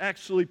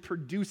actually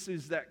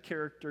produces that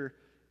character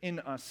in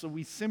us. So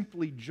we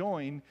simply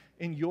join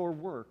in your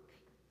work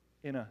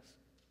in us.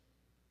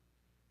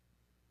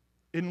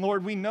 And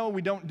Lord, we know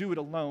we don't do it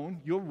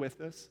alone. You're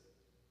with us.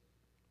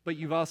 But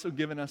you've also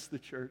given us the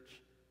church,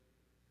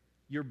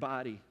 your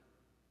body,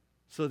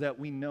 so that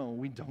we know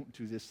we don't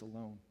do this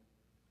alone.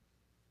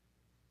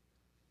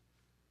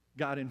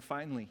 God, and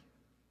finally,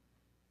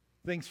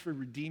 thanks for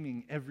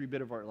redeeming every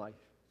bit of our life.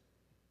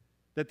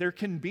 That there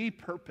can be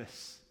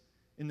purpose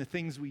in the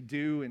things we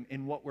do and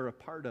in what we're a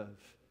part of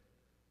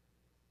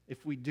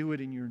if we do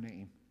it in your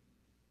name.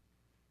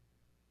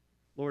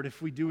 Lord, if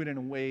we do it in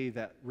a way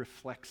that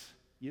reflects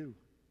you.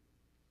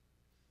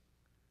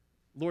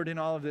 Lord, in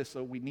all of this,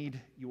 though, we need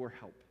your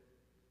help.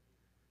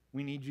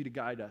 We need you to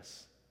guide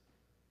us.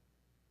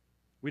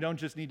 We don't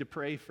just need to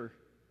pray for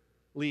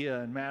Leah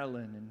and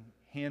Madeline and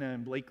Hannah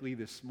and Blakely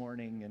this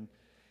morning, and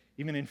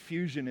even in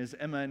Fusion as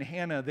Emma and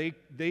Hannah,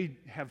 they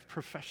have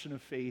profession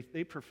of faith.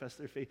 They profess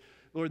their faith.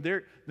 Lord,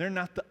 they're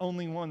not the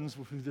only ones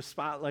who the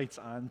spotlight's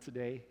on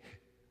today.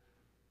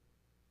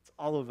 It's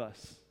all of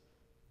us.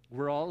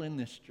 We're all in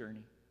this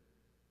journey.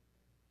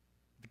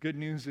 The good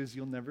news is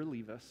you'll never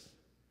leave us.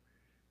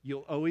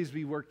 You'll always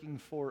be working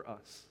for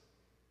us,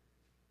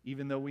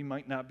 even though we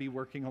might not be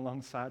working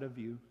alongside of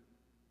you.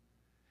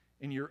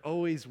 And you're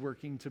always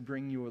working to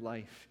bring your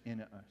life in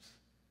us.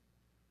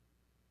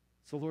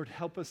 So Lord,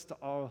 help us to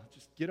all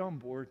just get on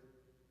board.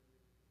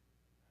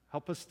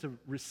 Help us to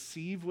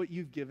receive what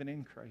you've given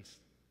in Christ,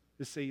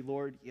 to say,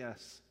 Lord,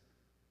 yes,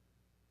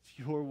 it's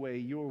your way,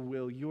 your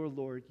will, your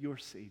Lord, your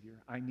Savior.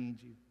 I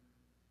need you.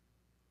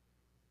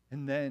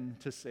 And then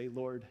to say,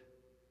 Lord,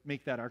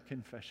 make that our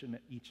confession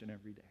each and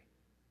every day.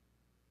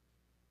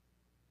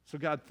 So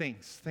God,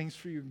 thanks. Thanks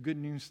for your good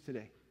news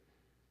today.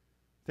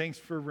 Thanks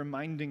for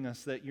reminding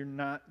us that you're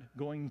not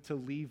going to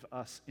leave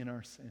us in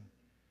our sin.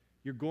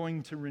 You're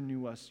going to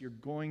renew us. You're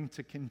going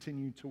to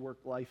continue to work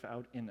life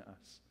out in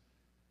us.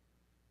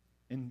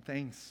 And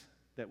thanks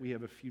that we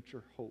have a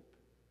future hope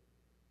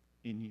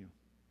in you.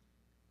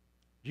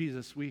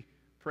 Jesus, we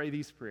pray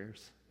these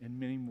prayers and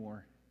many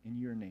more in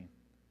your name.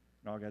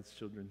 And all God's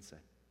children said,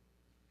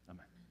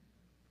 amen.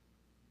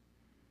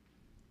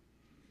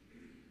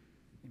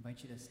 I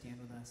invite you to stand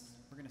with us.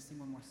 We're going to sing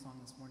one more song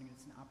this morning.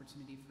 It's an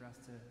opportunity for us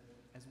to,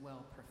 as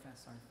well,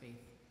 profess our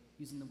faith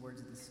using the words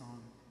of the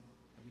song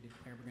that we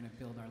declare we're going to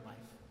build our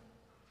life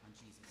on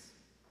Jesus.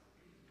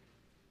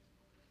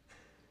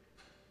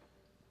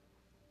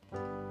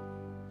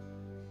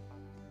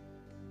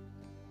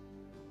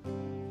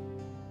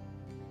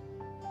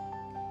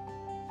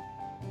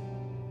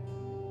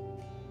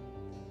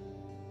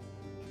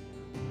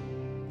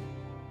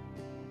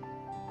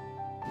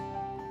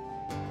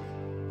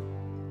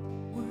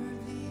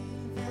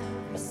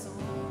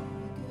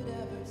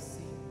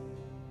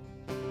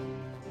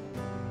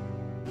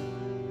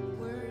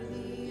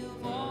 Worthy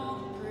of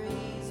all the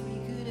praise we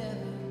could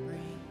ever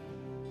bring.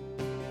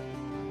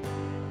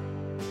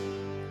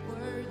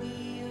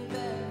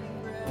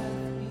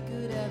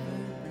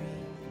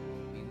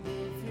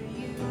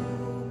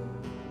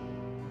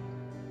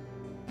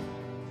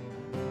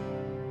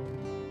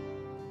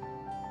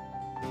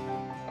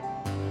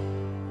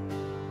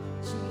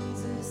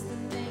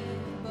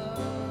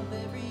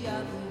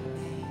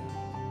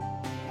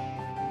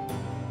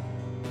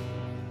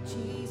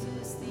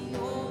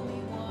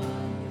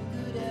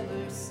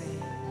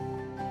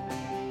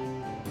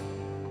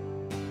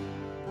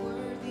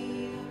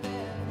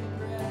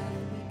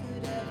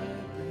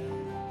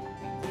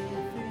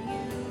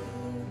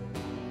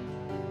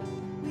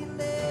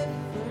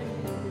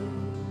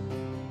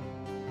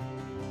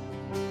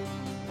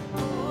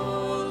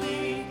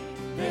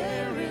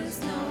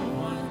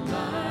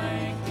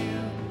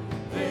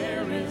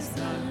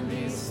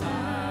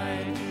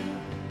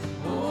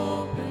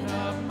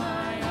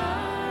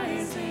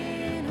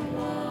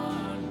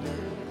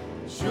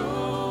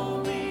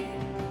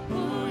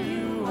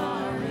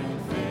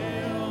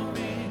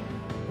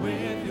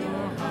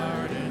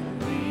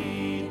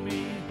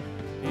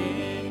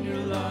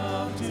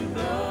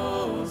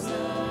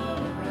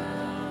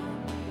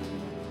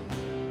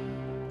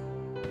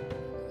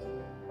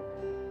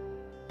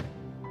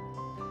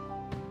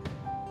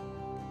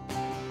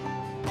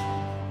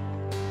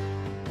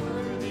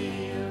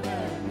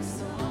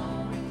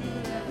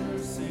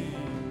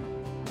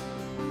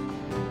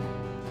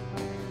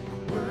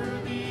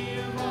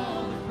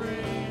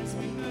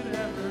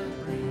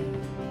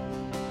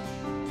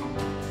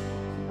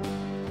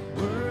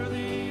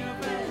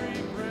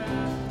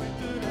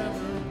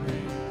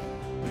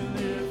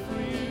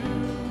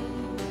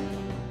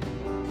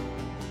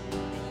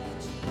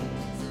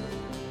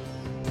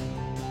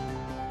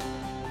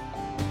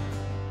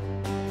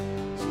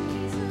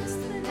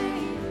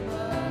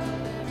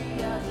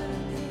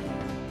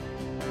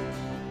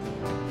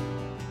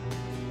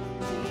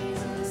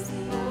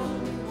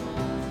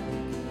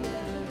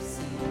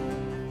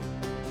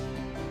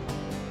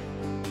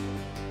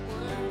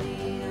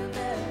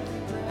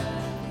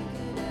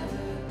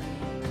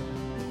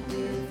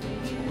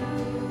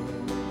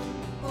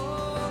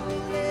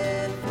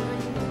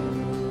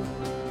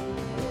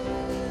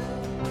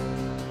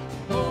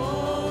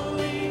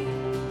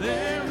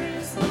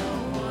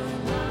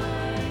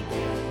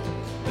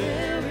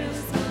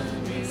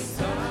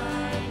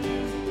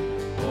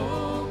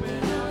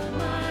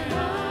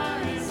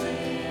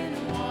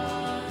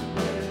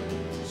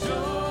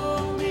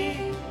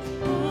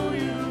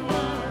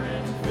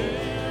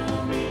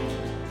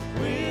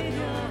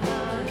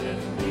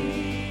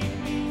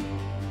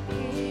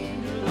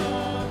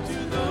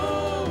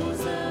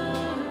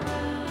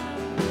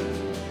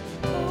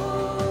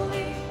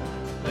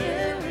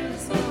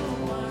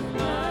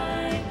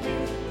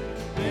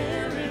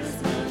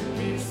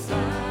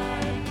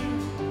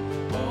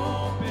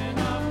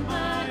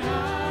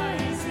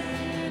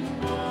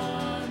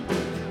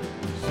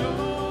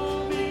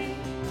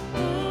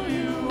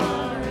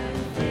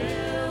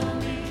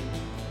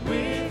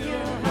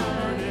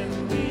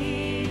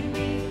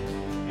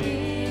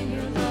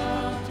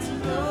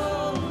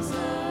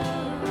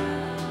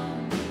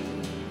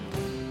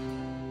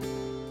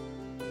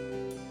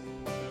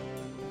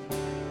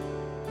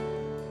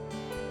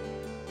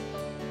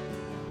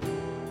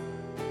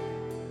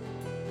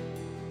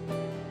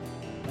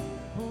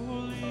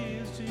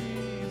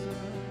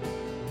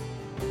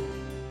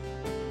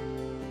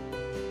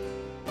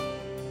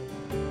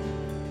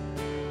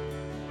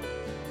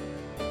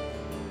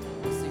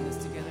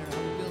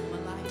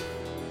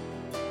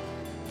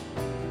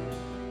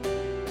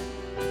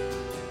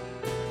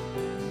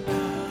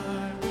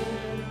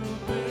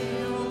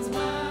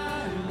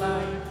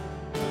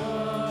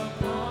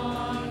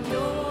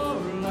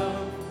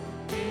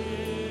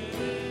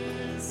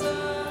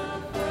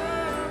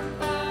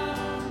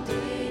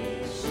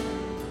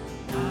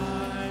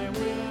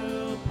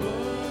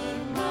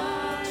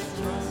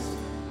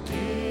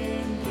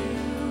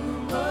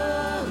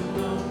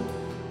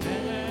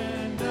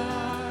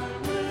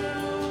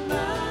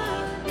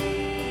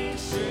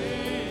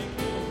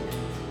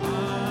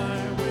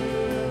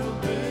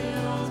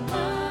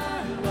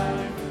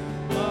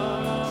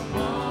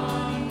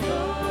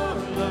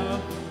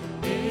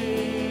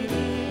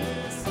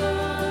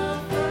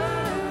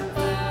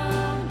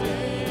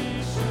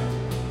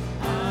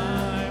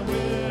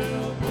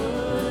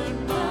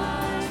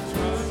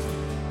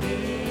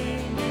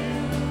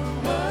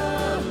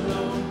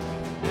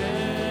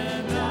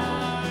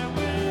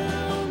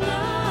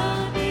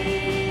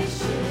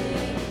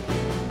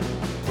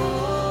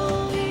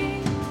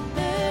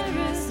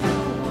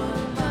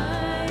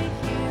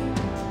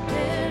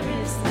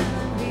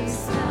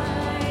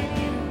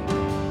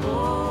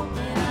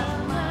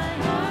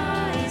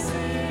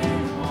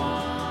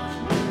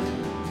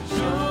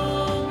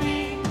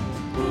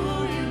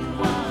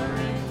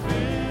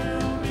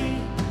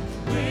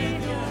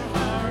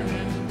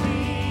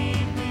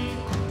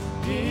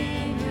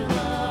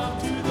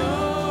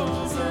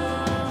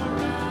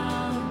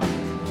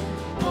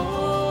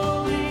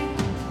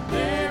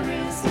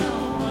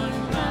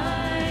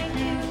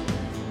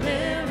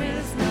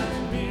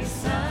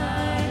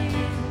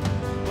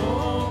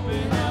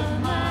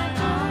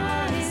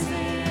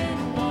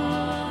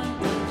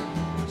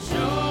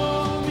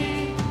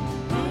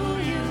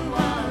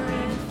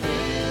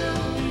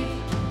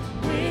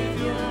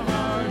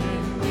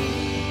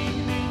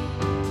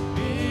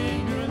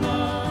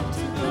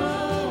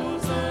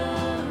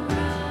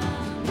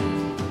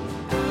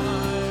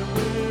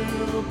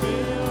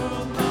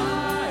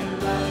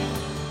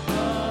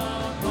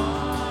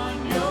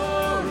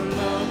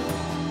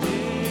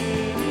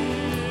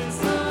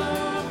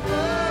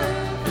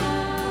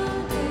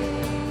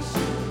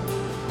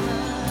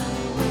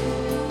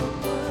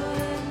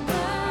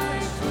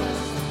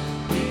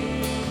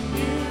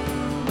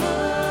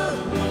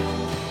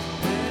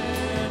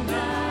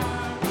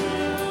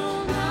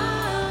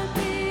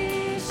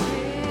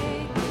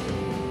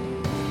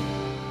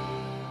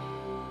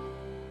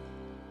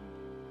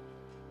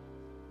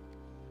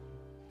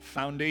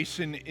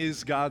 foundation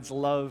is God's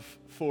love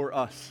for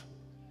us.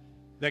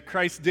 That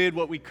Christ did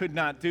what we could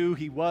not do,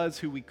 he was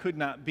who we could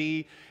not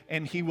be,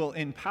 and he will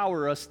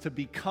empower us to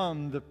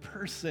become the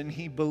person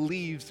he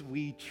believes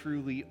we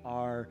truly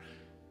are,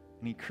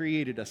 and he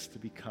created us to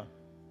become.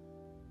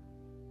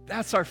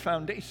 That's our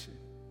foundation.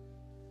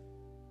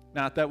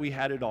 Not that we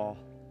had it all,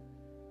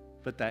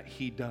 but that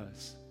he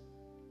does.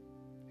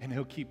 And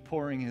he'll keep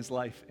pouring his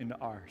life into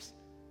ours.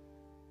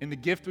 And the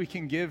gift we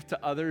can give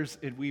to others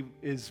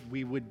is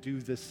we would do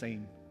the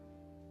same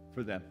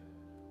for them.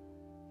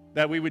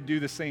 That we would do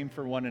the same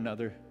for one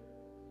another.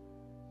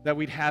 That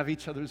we'd have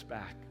each other's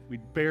back.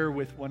 We'd bear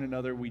with one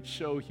another. We'd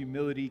show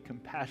humility,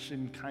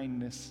 compassion,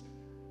 kindness,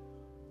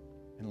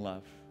 and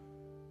love.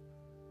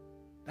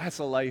 That's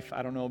a life,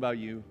 I don't know about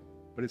you,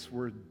 but it's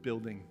worth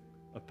building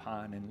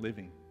upon and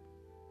living.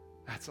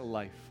 That's a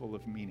life full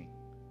of meaning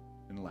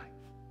and life.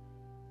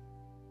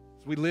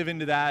 As we live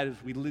into that,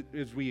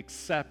 as we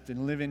accept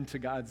and live into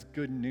God's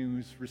good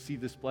news, receive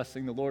this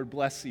blessing, the Lord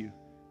bless you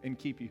and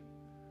keep you.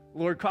 The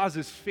Lord cause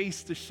his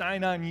face to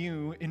shine on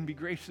you and be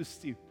gracious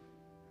to you.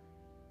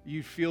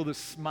 You feel the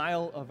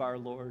smile of our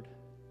Lord.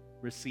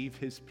 Receive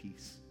his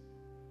peace.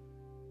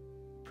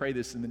 Pray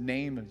this in the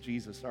name of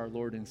Jesus, our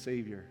Lord and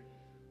Savior,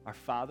 our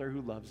Father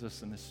who loves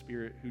us and the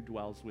Spirit who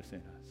dwells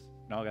within us.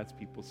 And all God's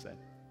people said,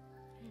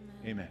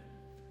 Amen.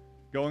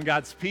 Go in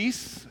God's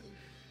peace.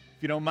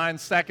 If you don't mind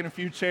stacking a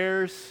few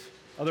chairs,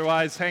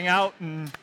 otherwise hang out and